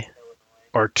Illinois,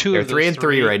 or two they're of those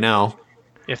 3-3 right now.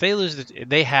 If they lose,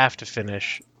 they have to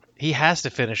finish. He has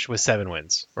to finish with 7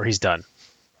 wins, or he's done.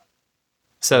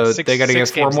 So they got to get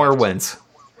 4 more wins.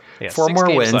 Yeah, 4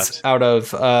 more wins left. out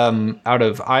of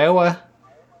Iowa,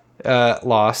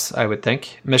 loss, I would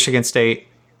think. Michigan State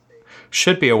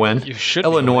should be a win.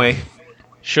 Illinois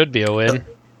should be a win.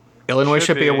 Illinois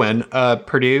should be a win.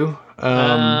 Purdue,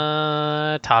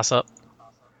 toss up.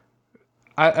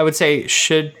 I would say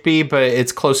should be, but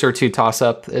it's closer to toss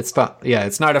up. It's not. Yeah,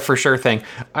 it's not a for sure thing.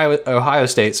 Ohio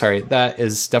State, sorry, that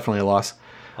is definitely a loss.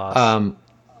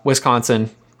 Wisconsin,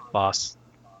 loss.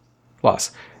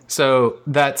 So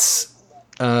that's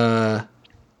 2,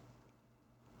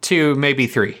 maybe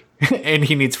 3, and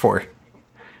he needs 4.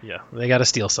 Yeah, they got to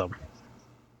steal some.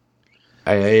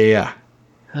 Yeah,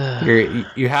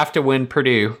 you have to win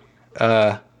Purdue,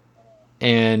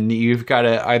 and you've got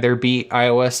to either beat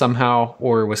Iowa somehow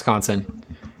or Wisconsin.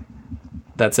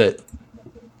 That's it.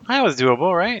 Iowa's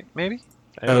doable, right? Maybe.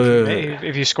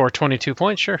 If you score 22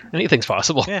 points, sure, anything's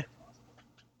possible. Yeah.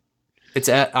 It's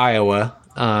at Iowa.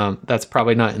 That's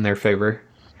probably not in their favor.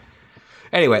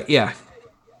 Anyway, yeah.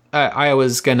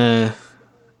 Iowa's gonna...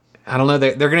 I don't know.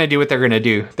 They're gonna do what they're gonna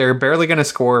do. They're barely gonna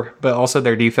score, but also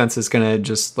their defense is gonna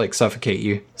just suffocate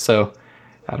you. So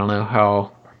I don't know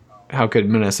how good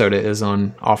Minnesota is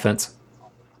on offense.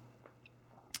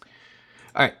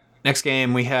 All right. Next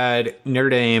game, we had Notre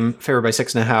Dame favored by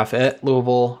 6.5 at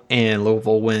Louisville, and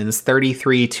Louisville wins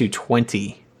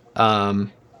 33-20.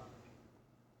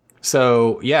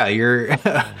 So, yeah, your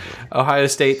Ohio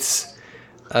State's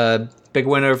big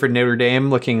win over Notre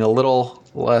Dame, looking a little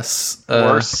less...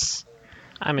 worse.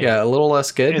 I mean, yeah, a little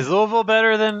less good. Is Louisville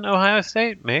better than Ohio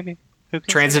State? Maybe.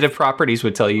 Transitive properties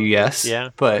would tell you yes. Yeah.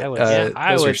 But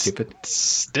I those would are stupid.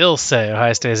 Still say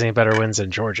Ohio State has any better wins than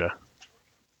Georgia.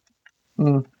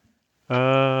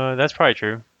 That's probably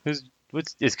true.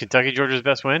 Is Kentucky Georgia's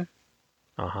best win?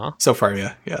 Uh-huh. So far,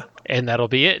 yeah. And that'll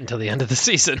be it until the end of the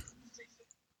season.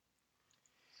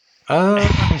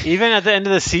 Even at the end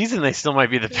of the season, they still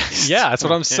might be the best. Yeah, that's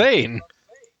what I'm saying.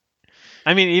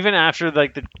 I mean, even after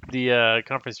the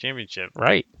conference championship,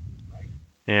 right?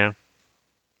 Yeah,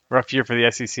 rough year for the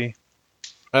SEC.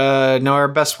 No, our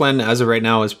best win as of right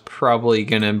now is probably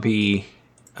gonna be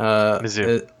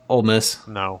Mizzou. Ole Miss.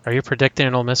 No, are you predicting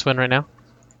an Ole Miss win right now?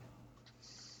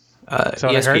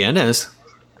 ESPN is.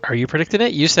 Are you predicting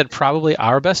it? You said probably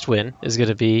our best win is going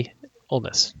to be Ole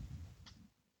Miss.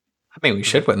 I mean, we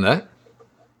should win that.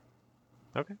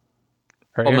 Okay.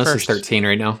 Ole Miss is 13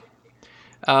 right now.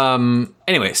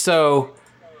 Anyway, so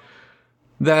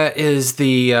that is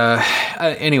the...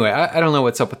 anyway, I don't know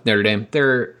what's up with Notre Dame.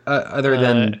 They're, other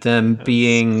than them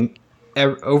being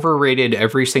overrated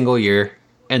every single year,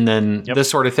 and then this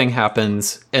sort of thing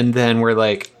happens, and then we're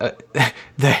like,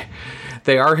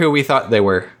 they are who we thought they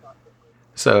were.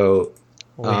 So...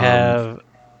 We have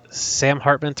Sam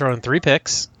Hartman throwing 3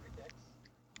 picks.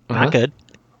 Not good.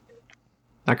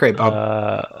 Not great, Bob.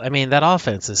 I mean, that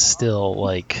offense is still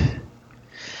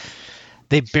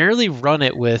they barely run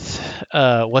it with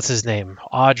what's his name,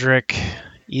 Audric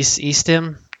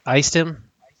Eastham. He's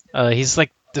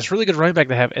this really good running back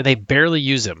they have, and they barely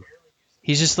use him.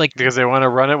 He's just because they want to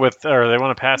run it with, or they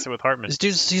want to pass it with Hartman. This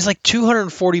dude's he's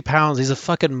 240 pounds. He's a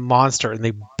fucking monster, and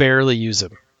they barely use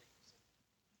him.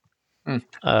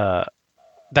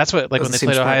 That's what when they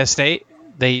played Ohio State.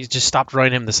 They just stopped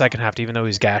running him the second half, even though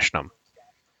he's gashing them.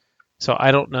 So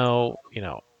I don't know,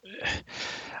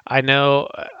 I know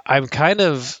I'm kind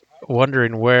of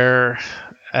wondering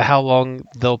how long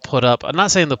they'll put up. I'm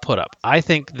not saying they'll put up. I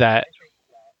think that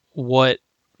what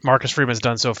Marcus Freeman's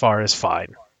done so far is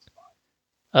fine.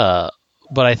 But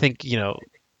I think,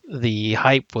 the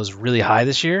hype was really high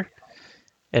this year,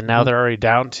 and now they're already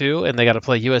down 2, and they got to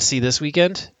play USC this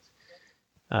weekend.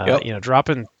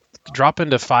 Dropping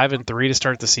to 5-3 to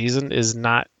start the season is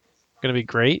not going to be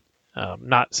great.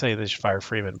 Not saying they should fire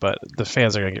Freeman, but the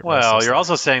fans are going to get restless. Well, you're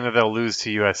also saying that they'll lose to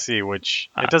USC, which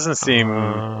it doesn't seem...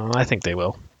 I think they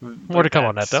will. More to come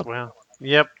on that, though. Well,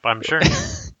 yep, I'm sure.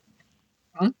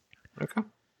 Okay.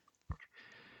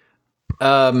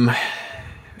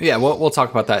 Yeah, we'll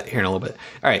talk about that here in a little bit.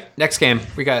 All right, next game.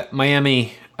 We got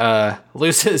Miami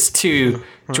loses to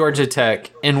Georgia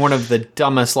Tech in one of the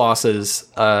dumbest losses,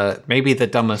 maybe the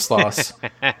dumbest loss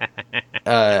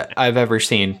I've ever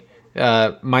seen.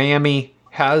 Miami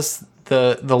has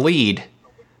the lead.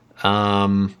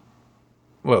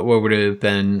 What would it have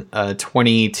been?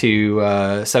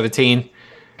 20-17.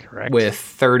 Correct. With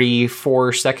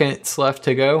 34 seconds left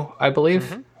to go, I believe.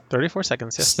 Mm-hmm. 34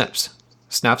 seconds. Yes.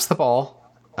 Snaps the ball.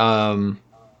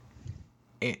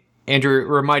 Andrew,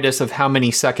 remind us of how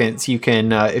many seconds you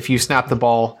can if you snap the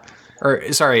ball,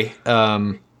 with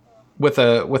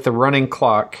a running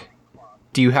clock.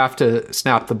 Do you have to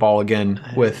snap the ball again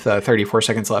with 34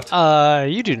 seconds left?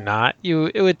 You do not.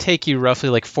 It would take you roughly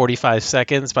like 45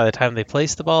 seconds by the time they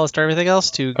place the ball and start everything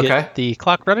else to get the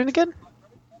clock running again.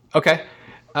 Okay.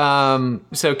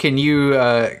 So can you,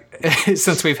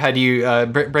 since we've had you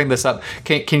bring this up,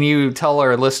 can you tell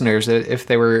our listeners if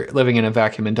they were living in a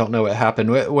vacuum and don't know what happened?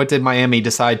 What did Miami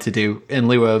decide to do in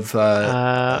lieu of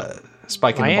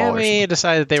spiking the ball? Miami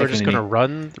decided they were just going to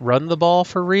run the ball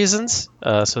for reasons.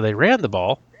 So they ran the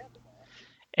ball,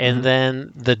 and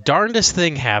then the darndest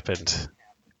thing happened.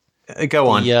 Go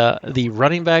on. The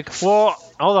running back. Well,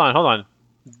 hold on.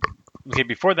 Okay,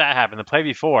 before that happened, the play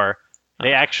before.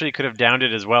 They actually could have downed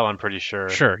it as well, I'm pretty sure.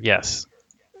 Sure, yes.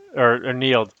 Or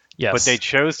kneeled. Yes. But they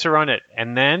chose to run it.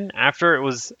 And then after it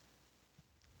was,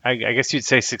 I guess you'd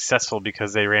say successful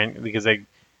because they were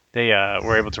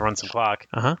able to run some clock.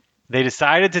 Uh-huh. They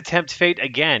decided to tempt fate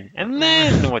again. And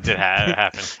then what did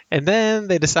happen? And then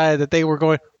they decided that they were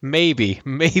going, maybe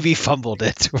fumbled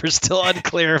it. We're still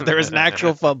unclear if there was an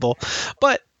actual fumble.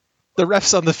 But the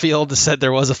refs on the field said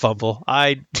there was a fumble.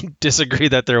 I disagree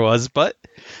that there was, but...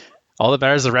 all that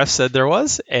matters, the refs said there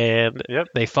was, and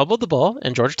They fumbled the ball,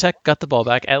 and Georgia Tech got the ball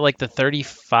back at like the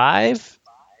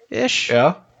 35-ish.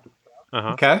 Yeah. Uh-huh.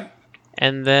 Okay.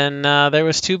 And then there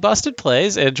was 2 busted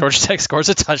plays, and Georgia Tech scores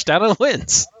a touchdown and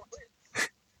wins.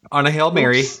 On a Hail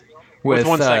Mary with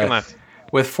 1 second left.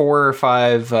 With 4 or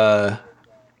 5 I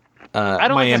don't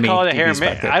Miami like to call it a Hail DBs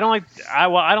Mary. back there. I don't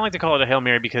like to call it a Hail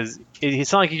Mary because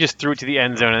it's not like he just threw it to the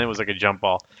end zone and it was like a jump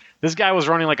ball. This guy was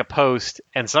running like a post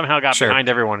and somehow got behind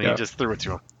everyone and he just threw it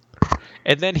to him.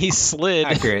 And then he slid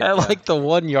at like the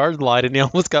 1 yard line and he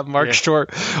almost got marked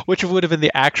short, which would have been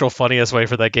the actual funniest way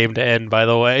for that game to end, by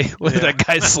the way, with that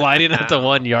guy sliding at the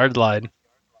 1 yard line.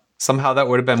 Somehow that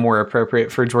would have been more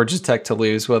appropriate for Georgia Tech to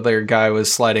lose while their guy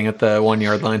was sliding at the 1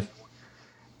 yard line.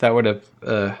 That would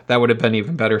have been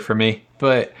even better for me.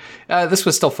 But this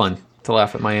was still fun to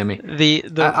laugh at Miami. The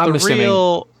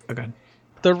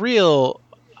real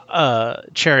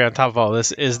cherry on top of all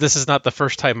this is not the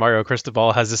first time Mario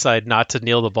Cristobal has decided not to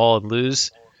kneel the ball and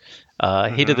lose.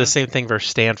 He did the same thing versus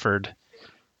Stanford.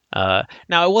 Now,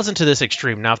 it wasn't to this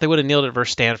extreme. Now, if they would have kneeled it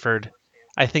versus Stanford,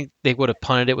 I think they would have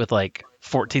punted it with like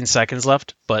 14 seconds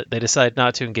left, but they decided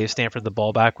not to and gave Stanford the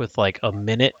ball back with like a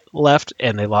minute left,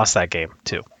 and they lost that game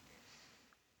too.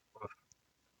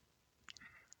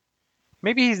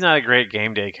 Maybe he's not a great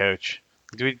game day coach.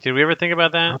 Did we ever think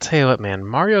about that? I'll tell you what, man.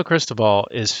 Mario Cristobal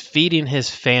is feeding his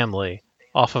family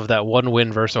off of that one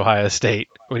win versus Ohio State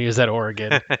when he was at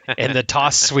Oregon and the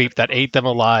toss sweep that ate them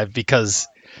alive because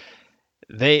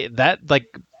that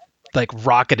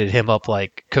rocketed him up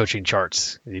like coaching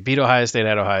charts. He beat Ohio State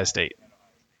at Ohio State,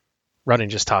 running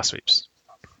just toss sweeps.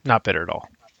 Not bitter at all.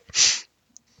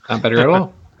 Not bitter at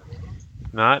all.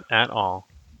 Not at all.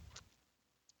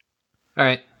 All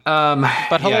right.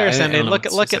 But hilarious ending. Look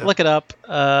it up.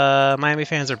 Miami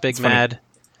fans are big mad.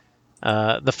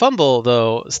 The fumble,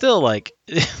 though, still like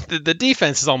the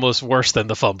defense is almost worse than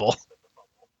the fumble.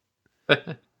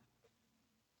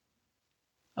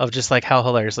 Of just like how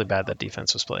hilariously bad that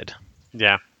defense was played.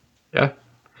 Yeah.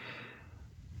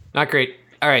 Not great.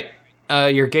 All right.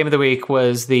 Your game of the week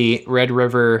was the Red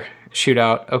River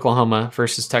Shootout, Oklahoma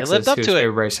versus Texas. It lived up to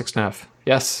it. By 6.5.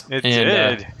 Yes, it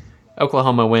did.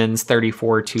 Oklahoma wins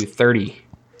 34-30.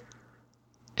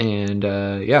 And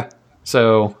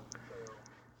so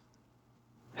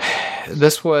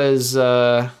this was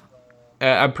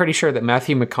I'm pretty sure that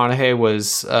Matthew McConaughey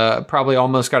was probably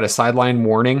almost got a sideline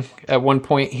warning at one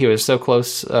point. He was so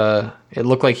close. It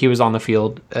looked like he was on the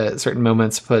field at certain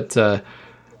moments, but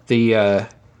the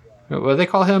what do they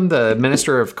call him? The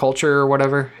Minister of Culture or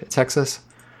whatever at Texas?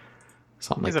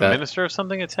 Something like that. He's a minister of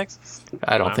something at Texas?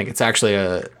 I don't think it's actually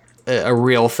a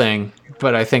real thing,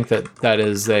 but I think that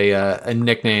is a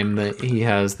nickname that he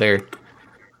has there.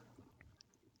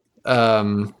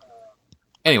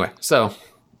 Anyway, so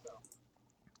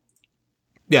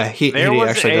yeah, he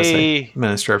actually does say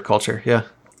Minister of Culture. Yeah,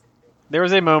 there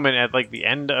was a moment at like the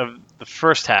end of the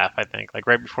first half, I think, like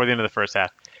right before the end of the first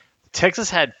half, Texas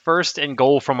had 1st and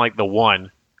goal from like the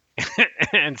 1,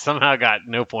 and somehow got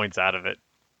no points out of it.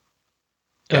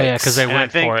 Oh, yeah, because they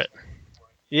went for it.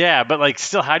 Yeah, but like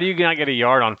still, how do you not get a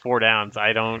yard on 4 downs?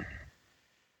 I don't.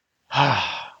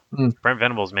 Brent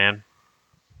Venables, man.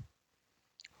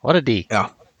 What a D. Yeah.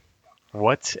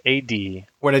 What a D.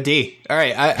 What a D. All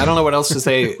right. I don't know what else to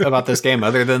say about this game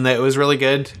other than that it was really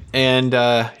good. And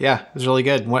it was really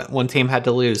good. One team had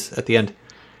to lose at the end.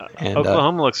 And,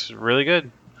 Oklahoma looks really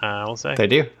good, we'll say. They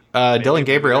do. Dylan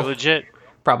Gabriel. Legit.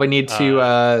 Probably need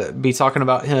to be talking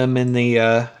about him in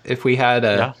the if we had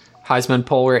a Heisman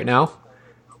poll right now,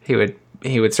 he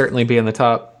would certainly be in the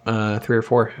top 3 or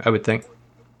 4, I would think.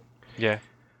 Yeah.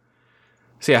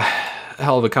 So yeah,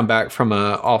 hell of a comeback from an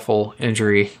awful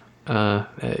injury at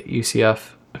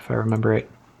UCF, if I remember right.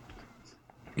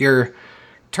 Your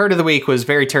turd of the week was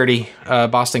very turdy.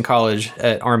 Boston College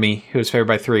at Army, who was favored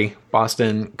by 3.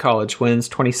 Boston College wins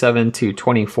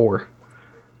 27-24.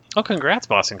 Oh, congrats,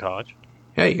 Boston College.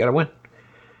 Yeah, you got to win.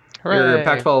 Hooray. Your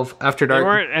Pac-12 After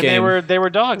Dark game. They were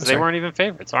dogs. They weren't even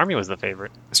favorites. Army was the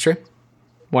favorite. That's true.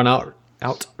 Won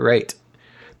outright.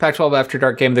 Pac-12 After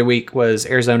Dark game of the week was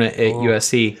Arizona at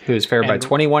USC, who was favored by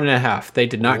 21.5. They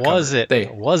did not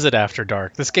cover. Was it After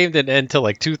Dark? This game didn't end till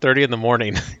like 2:30 in the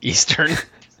morning Eastern.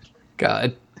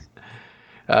 God.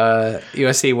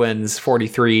 USC wins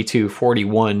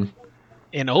 43-41.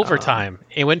 In overtime.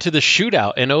 It went to the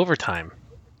shootout in overtime.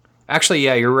 Actually,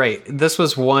 yeah, you're right. This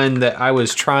was one that I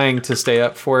was trying to stay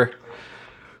up for,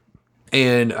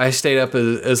 and I stayed up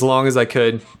as long as I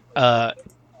could. I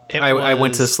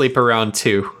went to sleep around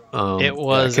 2. It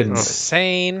was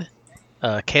insane.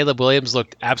 Caleb Williams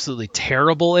looked absolutely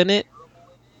terrible in it.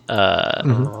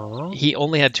 He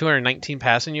only had 219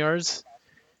 passing yards.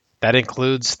 That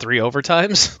includes 3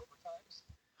 overtimes.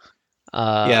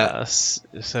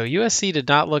 So USC did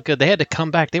not look good. They had to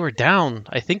come back. They were down,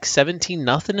 I think,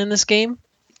 17-0 in this game,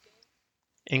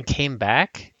 and came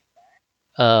back.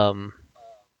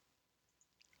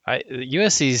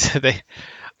 USC's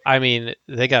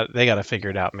they got to figure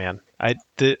it out, man. I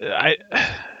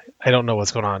don't know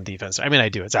what's going on defense. I mean, I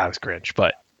do. It's Alex Grinch,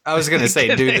 but I was gonna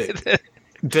say, dude,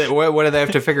 what do they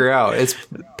have to figure out? It's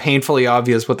painfully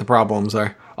obvious what the problems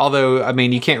are. Although, I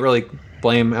mean, you can't really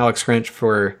blame Alex Grinch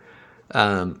for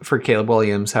Caleb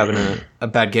Williams having a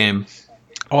bad game.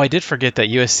 Oh, I did forget that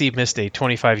USC missed a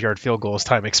 25-yard field goal as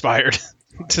time expired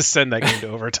to send that game to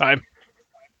overtime.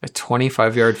 A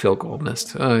 25-yard field goal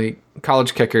missed.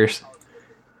 College kickers.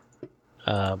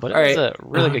 But it was a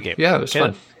really good game. Yeah, it was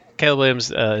fun. Caleb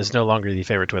Williams is no longer the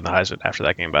favorite to win the Heisman after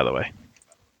that game, by the way.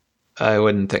 I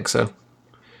wouldn't think so.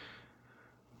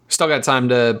 Still got time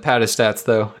to pad his stats,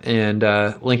 though, and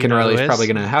Lincoln Riley's probably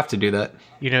going to have to do that.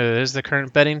 You know who is the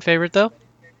current betting favorite, though?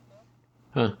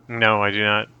 Huh. No, I do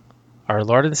not. Our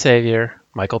Lord and Savior,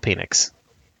 Michael Penix.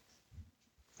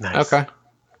 Nice. Okay.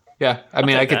 Yeah, I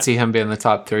mean, I could see him being in the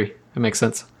top 3. It makes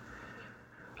sense.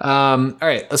 All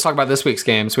right, let's talk about this week's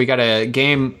games. We got a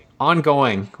game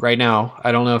ongoing right now.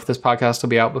 I don't know if this podcast will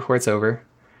be out before it's over.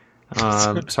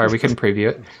 Sorry, we couldn't preview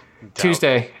it.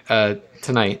 Tuesday,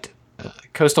 tonight,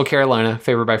 Coastal Carolina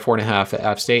favored by 4.5 at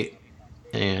App State,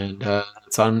 and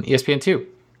it's on ESPN2.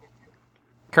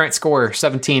 Current score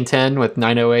 17-10 with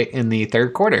 9:08 in the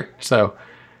third quarter. So,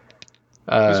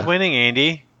 who's winning,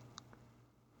 Andy?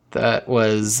 That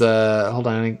was hold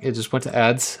on, it just went to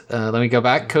ads. Let me go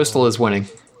back. Coastal is winning.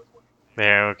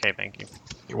 There, okay, thank you.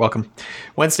 You're welcome.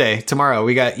 Wednesday, tomorrow,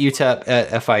 we got UTEP at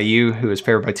FIU, who is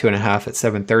favored by 2.5 at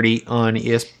 7:30 on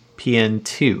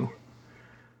ESPN2.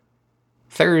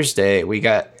 Thursday, we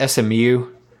got SMU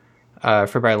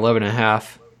for by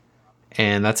 11.5,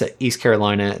 and that's at East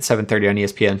Carolina at 7:30 on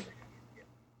ESPN.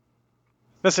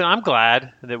 Listen, I'm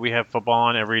glad that we have football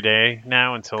on every day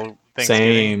now until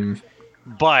Thanksgiving. Same.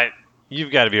 But You've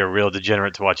got to be a real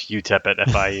degenerate to watch UTEP at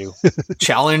FIU.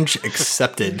 Challenge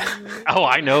accepted. Oh,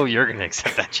 I know you're going to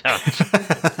accept that challenge.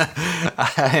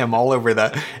 I am all over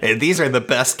that. And these are the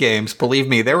best games. Believe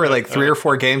me, there were like 3 or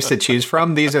 4 games to choose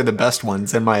from. These are the best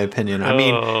ones, in my opinion. I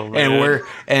mean,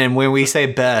 and when we say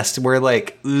best, we're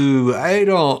like, ooh, I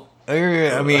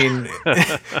mean,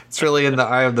 it's really in the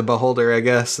eye of the beholder, I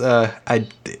guess.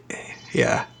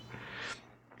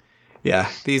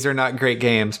 Yeah, these are not great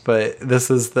games, but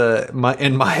this is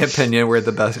in my opinion, were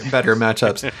the better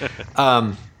matchups.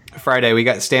 Friday, we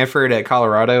got Stanford at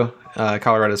Colorado.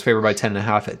 Colorado's favored by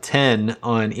 10.5 at 10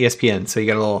 on ESPN. So you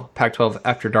got a little Pac-12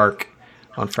 after dark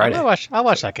on Friday. I'll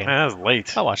watch that game. Man, that was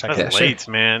late. I'll watch that game. That's late,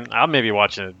 man. I'll maybe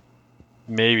watch it,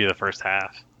 maybe the first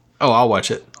half. Oh, I'll watch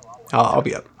it. I'll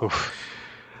be up. Oof.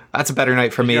 That's a better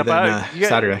night for me than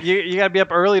Saturday. You got to be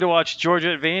up early to watch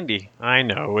Georgia at Vandy. I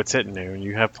know, it's at noon.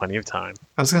 You have plenty of time.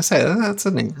 I was going to say,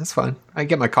 that's fine. I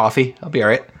get my coffee. I'll be all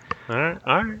right. All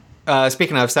right.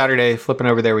 Speaking of Saturday, flipping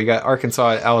over there, we got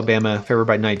Arkansas at Alabama, favored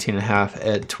by 19.5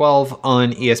 at 12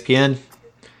 on ESPN.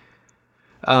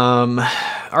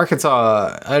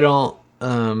 Arkansas, I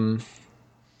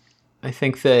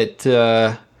think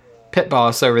that Pit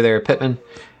Boss over there, Pittman,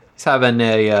 is having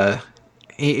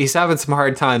he's having some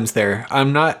hard times there.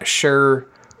 I'm not sure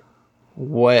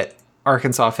what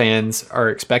Arkansas fans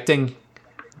are expecting,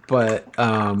 but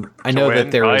I know that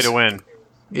there was to win.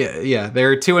 Yeah,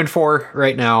 they're 2-4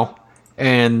 right now,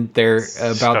 and they're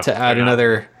about to add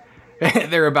another.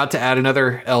 They're about to add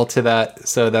another L to that,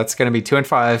 so that's going to be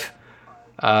 2-5.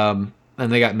 And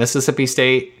they got Mississippi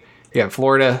State, you got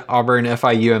Florida, Auburn,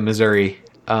 FIU, and Missouri.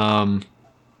 I'm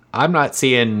not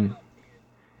seeing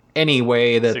any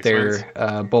way that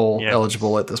they're bowl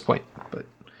eligible at this point. But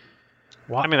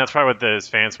I mean, that's probably what the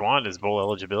fans want is bowl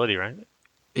eligibility, right?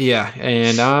 Yeah,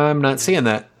 and I'm not seeing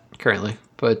that currently,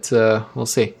 but we'll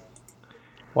see.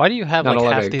 Why do you have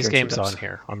half these games on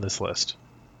here on this list?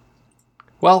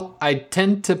 Well, I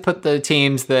tend to put the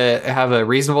teams that have a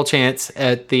reasonable chance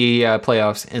at the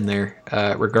playoffs in there,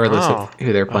 regardless of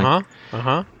who they're playing.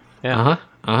 Yeah.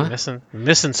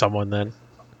 Missing someone then.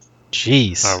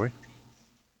 Jeez. Are we?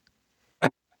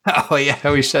 Oh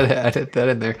yeah, we should have added that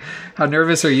in there. How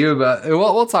nervous are you about?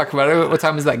 Well, we'll talk about it. What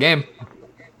time is that game?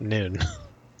 Noon.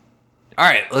 All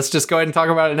right, let's just go ahead and talk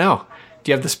about it now.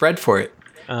 Do you have the spread for it?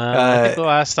 I think the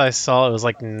last I saw it was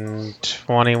like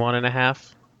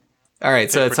 21.5. All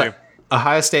right, so it's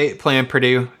Ohio State playing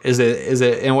Purdue. Is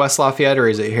it in West Lafayette or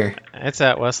is it here? It's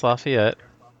at West Lafayette.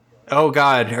 Oh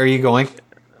God, are you going?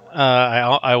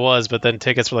 I was, but then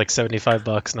tickets were like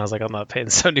 $75, and I was like, I'm not paying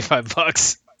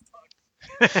 $75.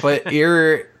 But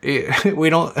we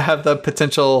don't have the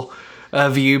potential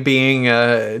of you being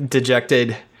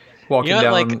dejected walking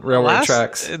down railroad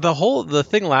tracks. The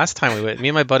thing last time we went, me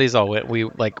and my buddies all went.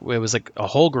 It was like a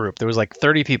whole group. There was like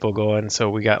 30 people going,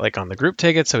 so we got like on the group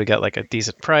ticket, so we got like a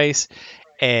decent price,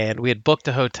 and we had booked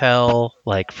a hotel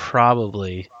like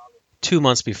probably 2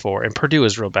 months before. And Purdue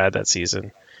was real bad that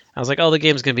season. I was like, oh, the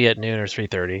game's gonna be at noon or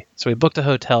 3:30, so we booked a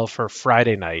hotel for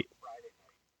Friday night.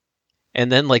 And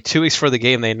then, like 2 weeks before the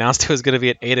game, they announced it was going to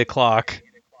be at 8 o'clock.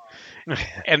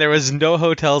 And there was no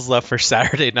hotels left for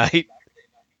Saturday night.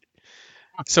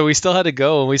 So we still had to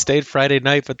go, and we stayed Friday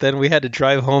night, but then we had to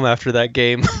drive home after that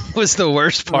game. Was the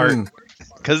worst part,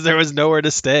 because there was nowhere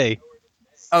to stay.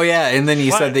 Oh, yeah, and then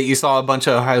you said that you saw a bunch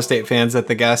of Ohio State fans at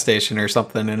the gas station or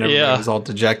something, and everybody was all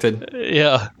dejected.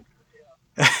 Yeah.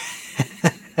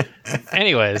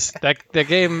 Anyways, that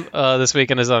game this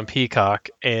weekend is on Peacock,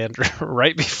 and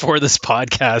right before this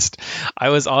podcast, I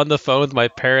was on the phone with my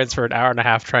parents for an hour and a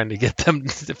half trying to get them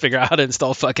to figure out how to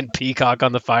install fucking Peacock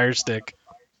on the Fire Stick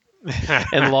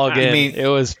and log in. It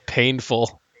was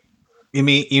painful. You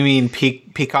mean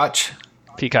Peacock?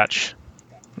 Peacock.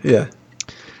 Yeah.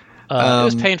 It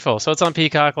was painful. So it's on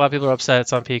Peacock. A lot of people are upset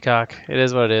it's on Peacock. It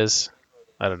is what it is.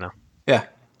 I don't know. Yeah.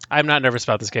 I'm not nervous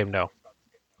about this game, no.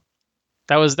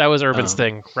 That was Urban's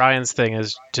thing. Ryan's thing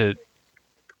is to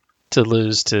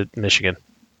lose to Michigan.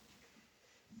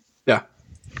 Yeah.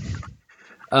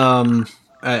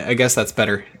 I guess that's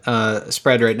better.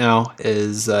 Spread right now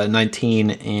is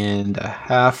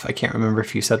 19.5. I can't remember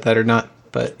if you said that or not,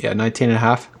 but yeah,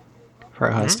 19.5 for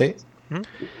Ohio State.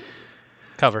 Mm-hmm.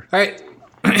 Cover. All right.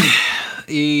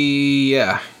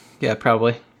 Yeah,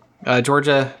 probably.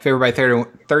 Georgia favored by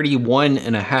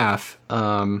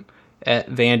 31.5.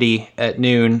 At Vandy at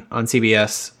noon on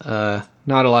CBS.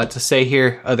 Not a lot to say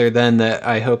here other than that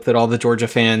I hope that all the Georgia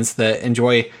fans that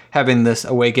enjoy having this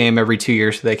away game every 2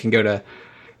 years so they can go to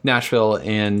Nashville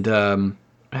and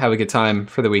have a good time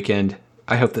for the weekend.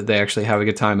 I hope that they actually have a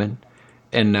good time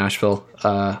in Nashville.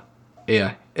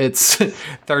 Yeah, It's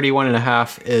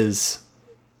 31.5 is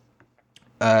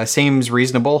seems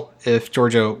reasonable if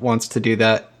Georgia wants to do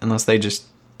that, unless they just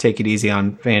take it easy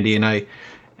on Vandy, and I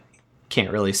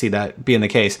can't really see that being the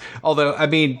case. Although, I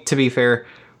mean, to be fair,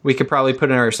 we could probably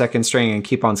put in our second string and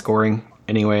keep on scoring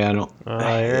anyway. I don't.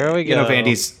 Here we go.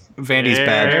 Vandy's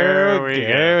bad.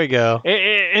 There we go.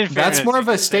 That's more of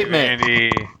a statement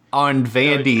on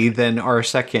Vandy than our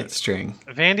second string.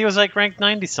 Vandy was like ranked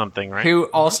 90 something, right? Who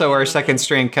also our second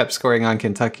string kept scoring on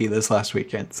Kentucky this last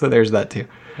weekend. So there's that too.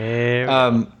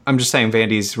 I'm just saying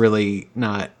Vandy's really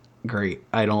not great.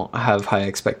 I don't have high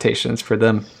expectations for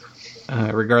them,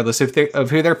 regardless of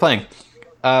who they're playing.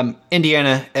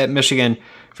 Indiana at Michigan,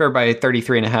 favored by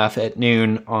 33.5 at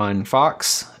noon on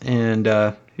Fox, and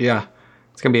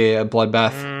it's gonna be a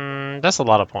bloodbath. That's a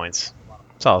lot of points.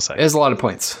 That's all I'll say. It's a lot of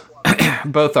points.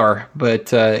 Both are,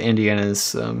 but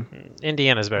Indiana's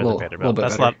Indiana's better than Vanderbilt.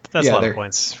 That's a lot of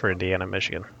points for Indiana,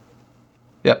 Michigan.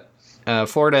 Yep.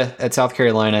 Florida at South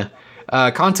Carolina.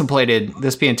 Contemplated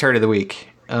this being turd of the week,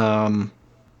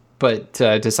 but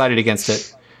decided against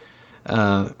it.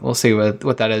 We'll see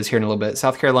what that is here in a little bit.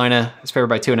 South Carolina is favored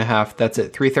by 2.5. That's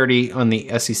at 3:30 on the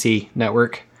SEC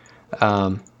network.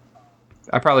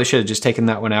 I probably should have just taken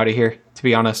that one out of here, to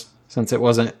be honest, since it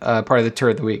wasn't part of the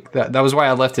turd of the week. That was why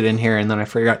I left it in here, and then I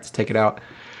forgot to take it out.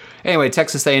 Anyway,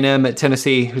 Texas A&M at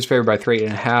Tennessee, who's favored by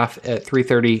 3.5 at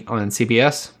 3:30 on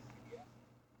CBS.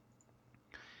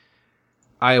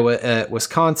 Iowa at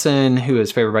Wisconsin, who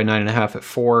is favored by 9.5 at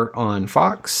 4 on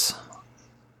Fox.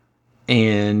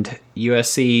 And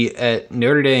USC at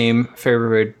Notre Dame,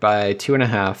 favored by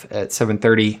 2.5 at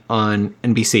 7:30 on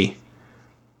NBC.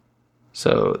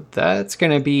 So that's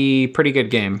going to be a pretty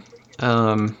good game.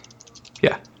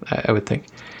 Yeah, I would think.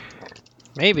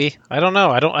 Maybe. I don't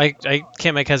know. I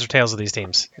can't make heads or tails of these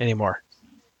teams anymore.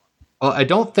 Well, I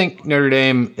don't think Notre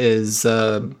Dame is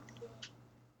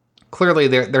clearly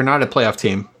they're not a playoff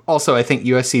team. Also, I think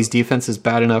USC's defense is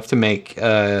bad enough to make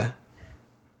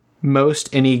most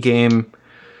any game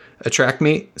a track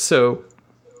meet. So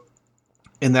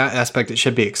in that aspect, it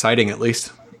should be exciting at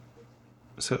least.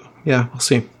 So yeah, we'll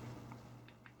see.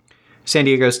 San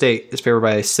Diego State is favored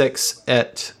by 6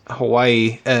 at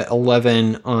Hawaii at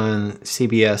 11 on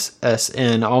CBS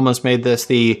SN. Almost made this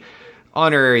the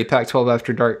honorary Pac-12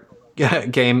 After Dark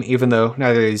game, even though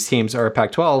neither of these teams are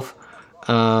Pac-12,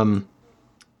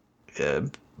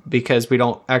 because we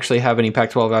don't actually have any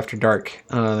Pac-12 After Dark.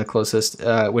 The closest,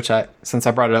 since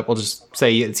I brought it up, we'll just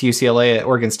say it's UCLA at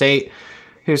Oregon State,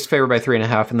 who's favored by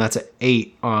 3.5, and that's at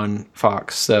 8 on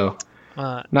Fox. So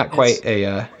not quite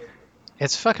a...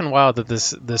 It's fucking wild that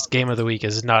this game of the week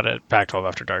is not a Pac-12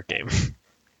 After Dark game.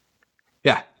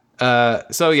 Yeah.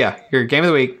 Your game of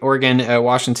the week, Oregon at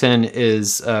Washington,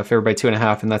 is favored by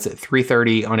 2.5, and that's at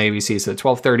 3:30 on ABC. So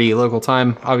 12:30 local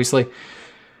time, obviously.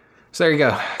 So there you go.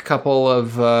 A couple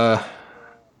of,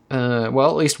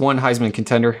 at least one Heisman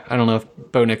contender. I don't know if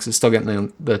Bo Nix is still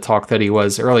getting the talk that he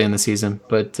was early in the season,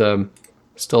 but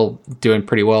still doing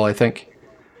pretty well, I think.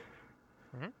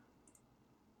 Mm-hmm.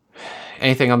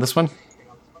 Anything on this one?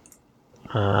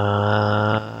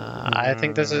 I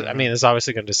think this is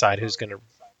obviously going to decide who's going to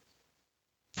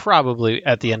probably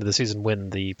at the end of the season win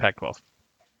the Pac-12.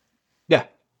 Yeah.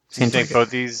 Do you think both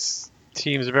these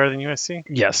teams are better than USC?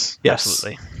 Yes.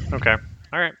 Absolutely. Okay.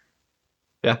 All right.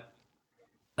 Yeah.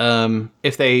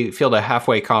 If they field a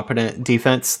halfway competent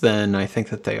defense, then I think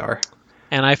that they are.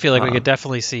 And I feel like we could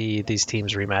definitely see these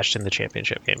teams rematched in the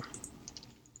championship game.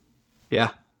 Yeah,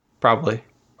 probably.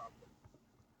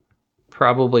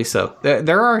 Probably so.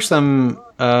 There are some,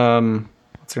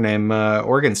 what's her name?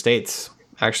 Oregon State's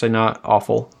actually not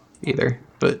awful either.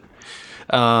 But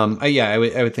I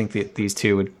would think that these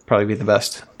two would probably be the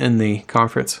best in the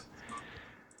conference.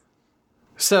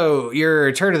 So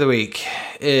your turn of the week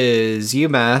is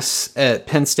UMass at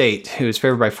Penn State, who is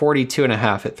favored by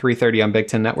 42.5 at 3:30 on Big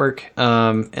Ten Network.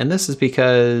 And this is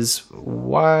because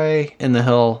why in the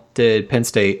hell did Penn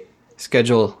State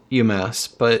schedule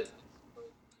UMass? But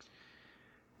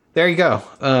there you go.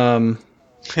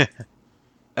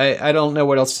 I don't know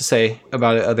what else to say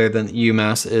about it other than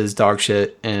UMass is dog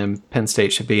shit, and Penn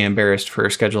State should be embarrassed for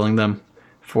scheduling them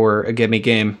for a gimme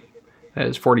game. That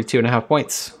is 42.5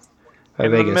 points.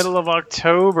 In the middle of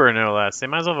October, no less. They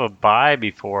might as well have a bye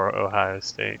before Ohio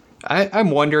State.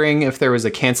 I'm wondering if there was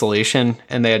a cancellation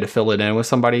and they had to fill it in with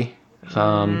somebody.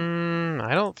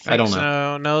 I don't think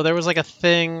so. No, there was like a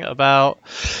thing about...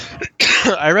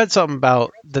 I read something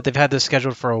about that they've had this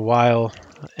scheduled for a while,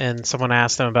 and someone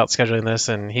asked him about scheduling this,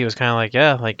 and he was kind of like,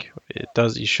 yeah, like it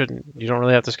does. You don't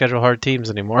really have to schedule hard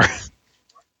teams anymore.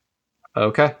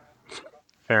 Okay.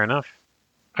 Fair enough.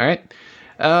 All right.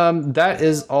 That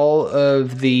is all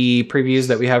of the previews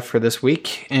that we have for this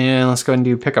week, and let's go and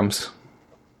do pick'ems.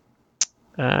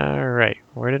 All right,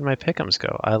 where did my pick'ems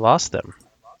go? I lost them.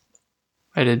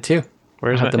 I did too.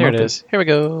 Where's my? There it is. Here we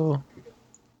go.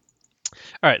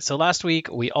 All right, so last week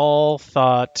we all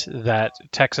thought that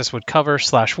Texas would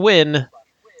cover/win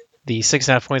the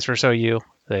 6.5 points versus OU.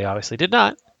 They obviously did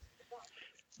not.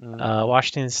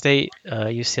 Washington State,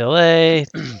 UCLA.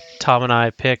 Tom and I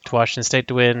picked Washington State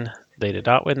to win. They did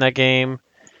not win that game.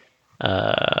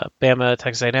 Bama,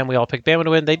 Texas A&M, we all picked Bama to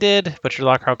win. They did, but your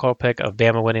Lockhart Cole pick of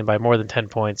Bama winning by more than 10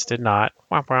 points did not.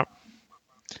 Womp womp.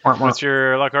 What's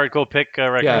your Lockhart Cole pick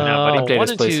right now, buddy? Update 1 us,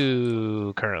 and please.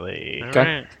 2 currently.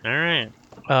 Okay. All right.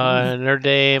 Notre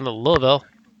Dame, Louisville.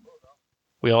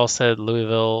 We all said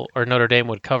Louisville or Notre Dame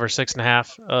would cover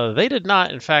 6.5. They did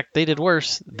not. In fact, they did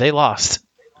worse. They lost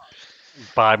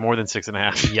by more than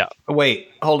 6.5. Yeah. Wait,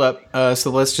 hold up.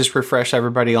 So let's just refresh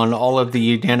everybody on all of the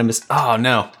unanimous. Oh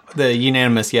no, the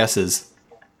unanimous yeses.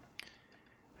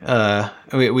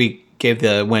 We gave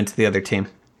the win to the other team.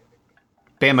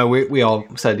 Bama, we all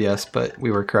said yes, but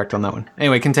we were correct on that one.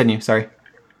 Anyway, continue. Sorry.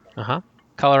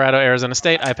 Colorado, Arizona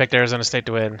State. I picked Arizona State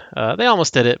to win. They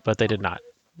almost did it, but they did not.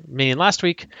 Meaning last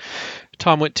week,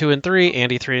 Tom went 2 and 3,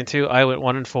 Andy 3 and 2, I went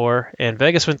 1 and 4, and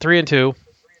Vegas went 3 and 2,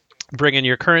 bringing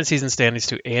your current season standings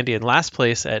to Andy in last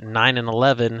place at 9 and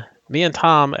 11, me and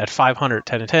Tom at 500,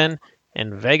 10 and 10,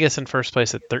 and Vegas in first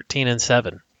place at 13 and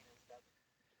 7.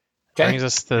 Okay. Brings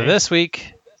us to this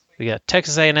week. We got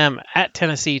Texas A&M at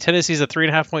Tennessee. Tennessee's a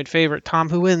 3.5 point favorite. Tom,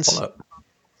 who wins?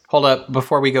 Hold up.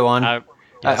 Before we go on.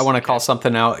 Yes, I want to call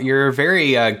something out. You're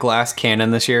very glass cannon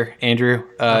this year, Andrew.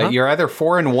 You're either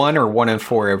 4 and 1 or 1 and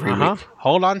 4 every week.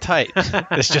 Hold on tight.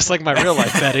 It's just like my real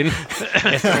life betting.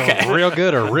 It's real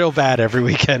good or real bad every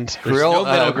weekend. There's no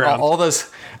middle ground. All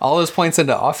those points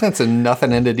into offense and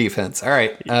nothing into defense. All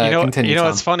right, continue. You know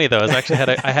Tom. what's funny though is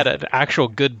I had an actual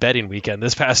good betting weekend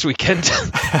this past weekend.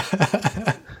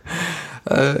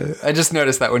 I just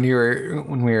noticed that when we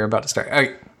were about to start. All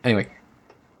right, anyway.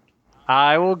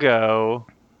 I will go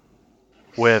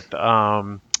with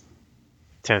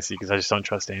Tennessee because I just don't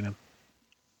trust A&M.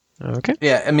 Okay.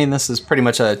 Yeah, I mean this is pretty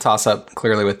much a toss-up.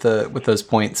 Clearly, with those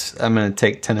points, I'm going to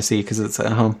take Tennessee because it's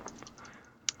at home.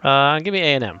 Give me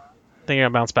A&M. I think you're going to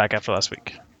bounce back after last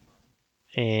week,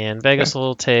 and Vegas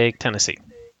will take Tennessee.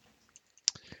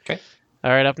 Okay.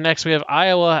 All right. Up next, we have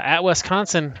Iowa at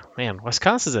Wisconsin. Man,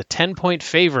 Wisconsin's a 10-point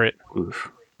favorite. Oof.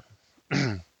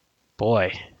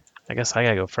 Boy. I guess I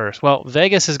gotta go first. Well,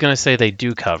 Vegas is going to say they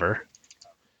do cover.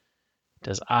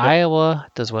 Does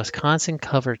Wisconsin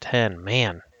cover 10?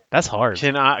 Man, that's hard.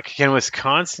 Can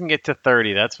Wisconsin get to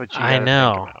 30? That's what you gotta think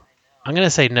about. I'm going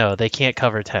to say no, they can't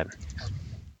cover 10.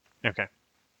 Okay.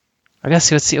 I gotta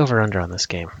see what's the over-under on this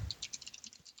game.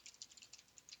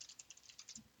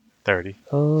 30.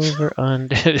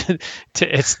 Over-under.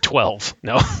 It's 12.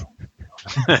 No.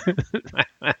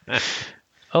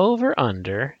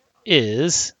 Over-under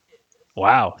is...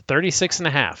 Wow,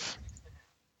 36.5.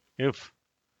 Oof.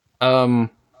 I'm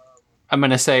going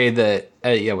to say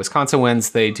that, Wisconsin wins.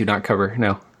 They do not cover.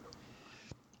 No.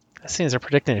 That seems they're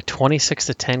predicting a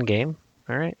 26-10 game.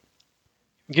 All right.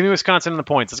 Give me Wisconsin in the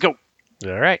points. Let's go.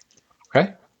 All right.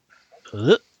 Okay.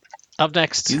 Up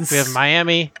next, we have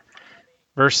Miami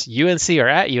versus UNC or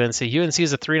at UNC. UNC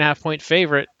is a 3.5 point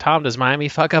favorite. Tom, does Miami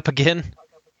fuck up again?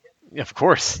 Yeah, of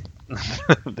course.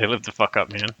 They live to fuck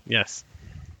up, man. Yes.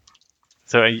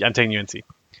 So I'm taking UNC.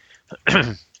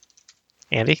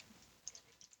 Andy?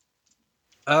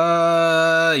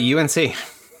 UNC.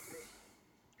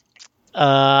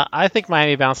 I think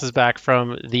Miami bounces back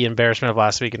from the embarrassment of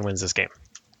last week and wins this game.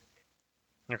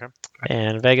 Okay.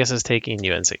 And Vegas is taking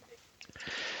UNC.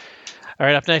 All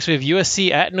right, up next we have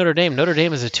USC at Notre Dame. Notre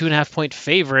Dame is a 2.5 point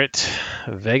favorite.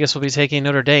 Vegas will be taking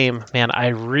Notre Dame. Man, I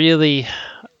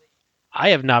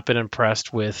have not been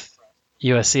impressed with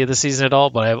USC this season at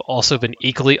all, but I have also been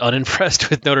equally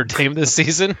unimpressed with Notre Dame this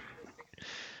season.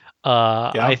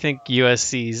 I think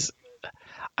USC's...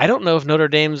 I don't know if Notre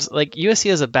Dame's... USC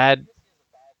has a bad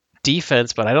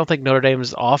defense, but I don't think Notre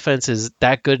Dame's offense is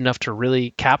that good enough to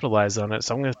really capitalize on it.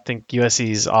 So I'm going to think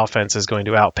USC's offense is going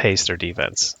to outpace their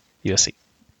defense. USC.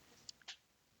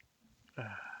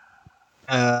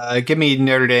 Give me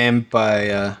Notre Dame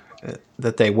by...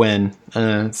 that they win.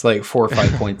 It's like 4 or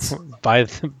 5 points.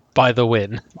 By the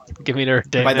win. Give me Notre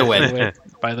Dame. By the win.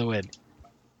 By the win.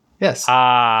 Yes.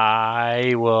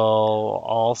 I will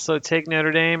also take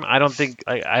Notre Dame. I don't think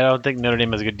Notre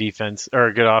Dame has a good defense or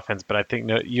a good offense, but I think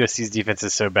USC's defense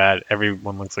is so bad,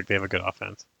 everyone looks like they have a good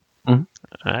offense.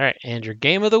 Mm-hmm. All right, and your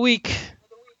game of the week.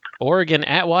 Oregon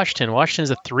at Washington.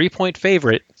 Washington's a 3-point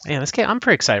favorite. Man, this game, I'm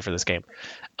pretty excited for this game.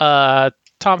 Tom,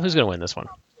 who's going to win this one?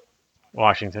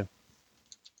 Washington.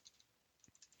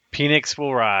 Phoenix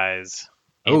will rise.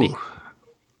 Ooh.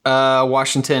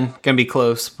 Washington gonna be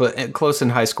close, but close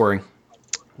and high scoring.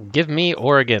 Give me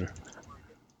Oregon.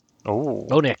 Oh,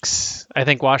 Bo Nix. I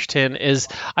think Washington is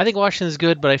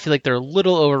good, but I feel like they're a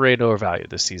little overrated, overvalued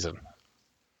this season.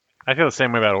 I feel the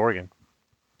same way about Oregon.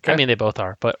 Okay. I mean, they both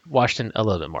are, but Washington a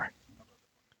little bit more.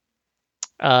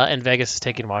 And Vegas is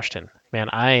taking Washington. Man,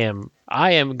 I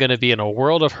am going to be in a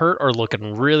world of hurt or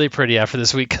looking really pretty after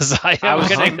this week because I was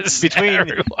going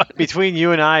to between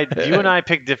you and I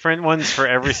picked different ones for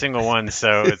every single one,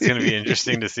 so it's going to be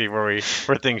interesting to see where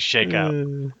things shake out.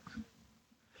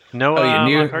 No,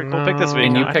 cool pick this week.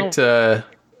 And you picked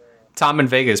Tom and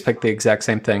Vegas picked the exact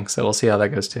same thing, so we'll see how that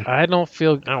goes too. I don't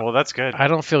feel. Oh well, that's good. I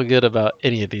don't feel good about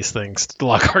any of these things.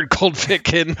 Lockhart cold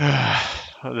pick in.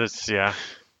 Yeah.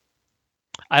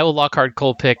 I will Lockhart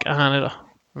cold pick. This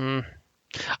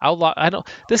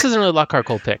isn't really Lockhart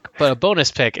cold pick, but a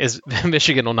bonus pick is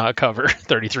Michigan will not cover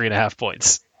 33.5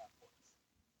 points.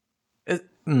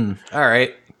 All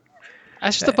right.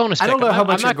 That's just a bonus pick. I don't know how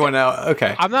much you're going out.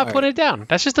 Okay. I'm not putting it down.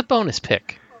 That's just a bonus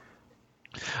pick.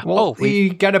 Well,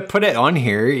 you got to put it on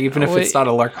here, even if it's not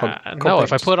a Lockhart cold pick. No,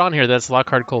 if I put it on here, that's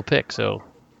Lockhart cold pick, so...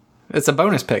 It's a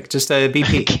bonus pick, just a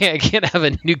BP. I can't have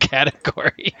a new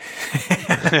category.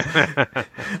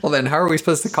 Well, then how are we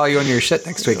supposed to call you on your shit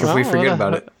next week if we forget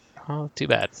about it? Oh, too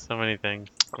bad. So many things.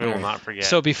 We will not forget.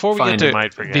 So before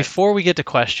we get to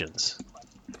questions,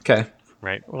 okay,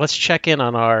 right? Let's check in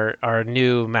on our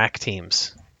new MAC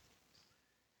teams.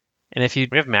 And if we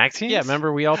have MAC teams, yeah,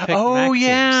 remember we all picked. Oh MAC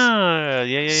yeah,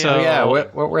 teams. yeah. So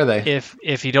what were they?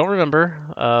 If you don't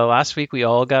remember, last week we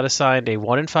all got assigned a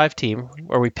 1-5 team,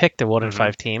 or we picked a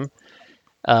 1-5 team.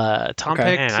 Tom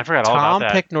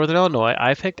picked Northern Illinois.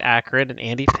 I picked Akron, and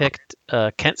Andy picked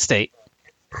Kent State.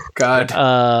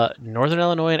 God. Northern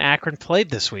Illinois and Akron played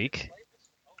this week.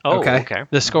 Oh, okay.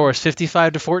 The score was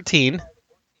 55-14.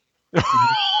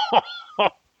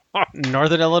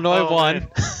 Northern Illinois won.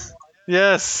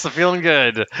 Yes, feeling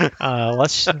good.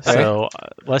 Let's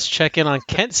check in on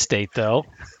Kent State though.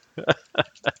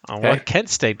 On what Kent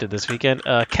State did this weekend.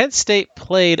 Kent State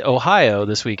played Ohio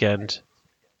this weekend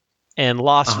and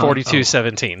lost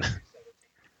 42-17.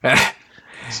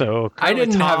 So I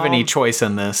didn't have any choice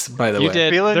in this, by the way. You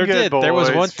did.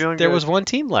 There was one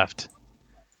team left.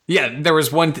 Yeah, there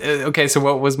was one. Okay, so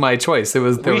what was my choice? There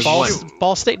was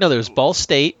Ball State. No, there was Ball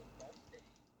State.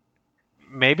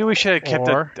 Maybe we should have kept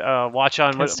a watch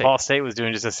on what Ball State was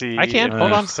doing just to see. I can.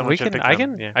 Hold on.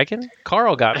 I can.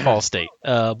 Carl got Ball State.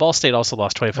 Ball State also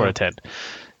lost 24-10.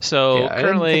 So currently, I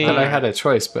didn't think that I had a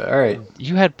choice, but all right.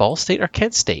 You had Ball State or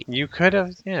Kent State? You could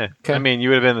have, yeah. Okay. I mean, you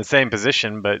would have been in the same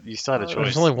position, but you still had a choice.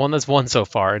 There's only one that's won so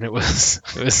far, and it was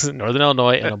Northern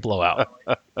Illinois and a blowout.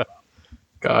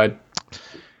 God.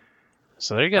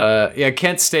 So there you go. Yeah,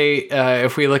 Kent State.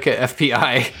 If we look at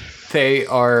FPI,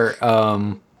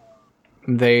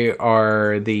 they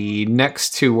are the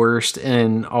next to worst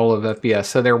in all of FBS.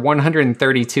 So they're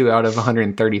 132 out of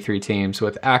 133 teams,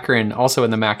 with Akron also in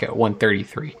the MAC at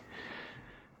 133.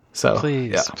 So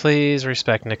please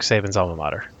respect Nick Saban's alma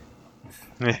mater.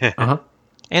 Uh-huh.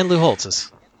 And Lou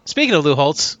Holtz's. Speaking of Lou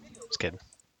Holtz, just kidding.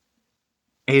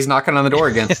 He's knocking on the door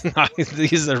again.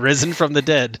 He's arisen from the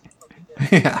dead.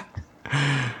 Yeah.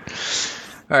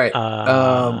 All right.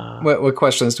 What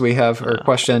questions do we have? Or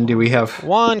question do we have?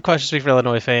 One question to speak for an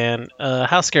Illinois fan.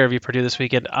 How scared of you Purdue this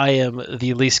weekend? I am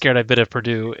the least scared I've been of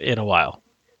Purdue in a while.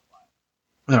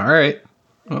 All right.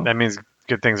 Well, that means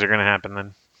good things are going to happen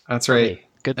then. That's right. Hey,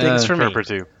 good things for me.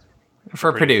 Purdue.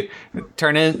 For Purdue.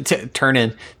 Tune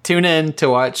in to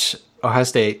watch Ohio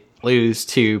State lose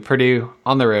to Purdue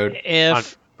on the road.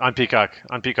 On Peacock,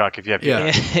 if you have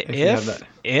Peacock.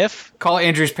 If call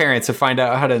Andrew's parents to find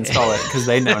out how to install it, because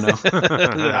they know.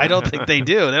 I don't think they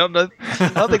do. I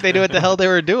don't think they knew what the hell they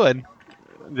were doing.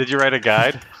 Did you write a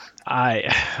guide?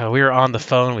 We were on the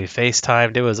phone. We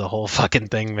FaceTimed. It was a whole fucking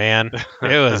thing, man.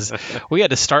 We had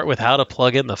to start with how to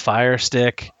plug in the Fire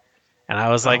Stick. And I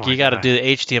was like, you got to do the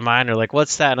HDMI. And they're like,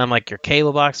 what's that? And I'm like, your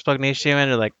cable box plugged in HDMI.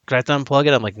 And they're like, do I have to unplug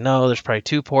it? I'm like, no, there's probably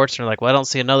 2 ports. And they're like, well, I don't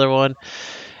see another one.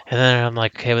 And then I'm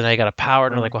like, okay, well, then I got to power it.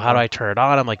 And they're like, well, how do I turn it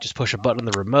on? I'm like, just push a button on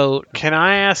the remote. Can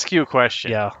I ask you a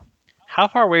question? Yeah. How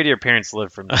far away do your parents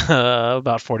live from you?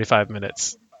 About 45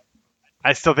 minutes.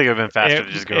 I still think it would have been faster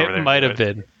to just go over there. It might have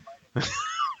been.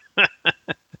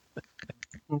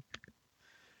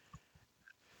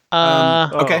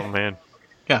 Okay. Oh, man.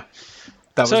 Yeah.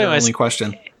 That was the only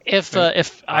question. If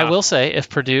I will say, if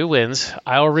Purdue wins,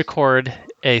 I'll record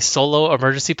a solo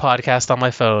emergency podcast on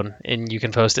my phone, and you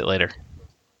can post it later.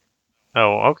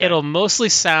 Oh, okay. It'll mostly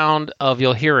sound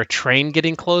you'll hear a train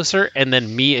getting closer and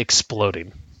then me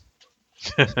exploding.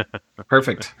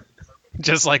 Perfect.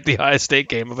 Just like the Ohio State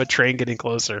game of a train getting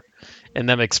closer and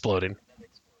them exploding.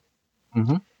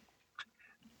 Mm-hmm.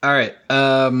 All right.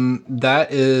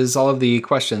 That is all of the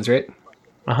questions, right?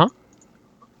 Uh-huh.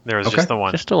 There was just the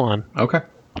one. Just the one. Okay.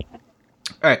 All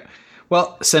right.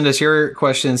 Well, send us your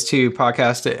questions to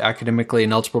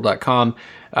podcast@academicallyineligible.com.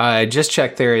 Just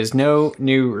check there is no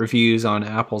new reviews on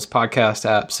Apple's podcast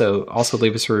app, so also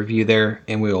leave us a review there,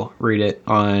 and we'll read it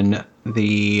on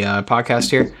the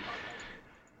podcast here.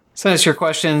 Send us your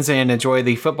questions and enjoy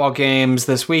the football games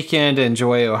this weekend.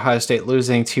 Enjoy Ohio State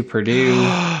losing to Purdue.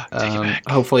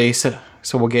 Hopefully, so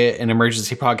we'll get an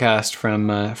emergency podcast from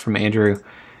Andrew.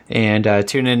 And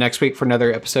tune in next week for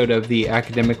another episode of the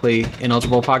Academically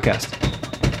Ineligible podcast.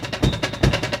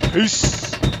 Peace.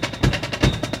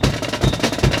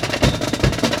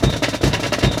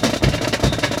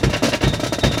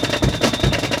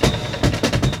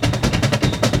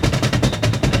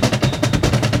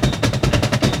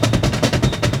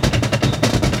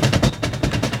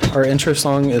 Our intro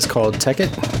song is called Tech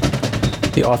It.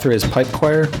 The author is Pipe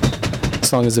Choir. The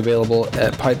song is available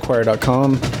at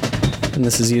pipechoir.com. And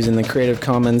this is using the Creative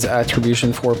Commons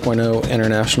Attribution 4.0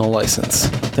 International License.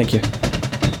 Thank you.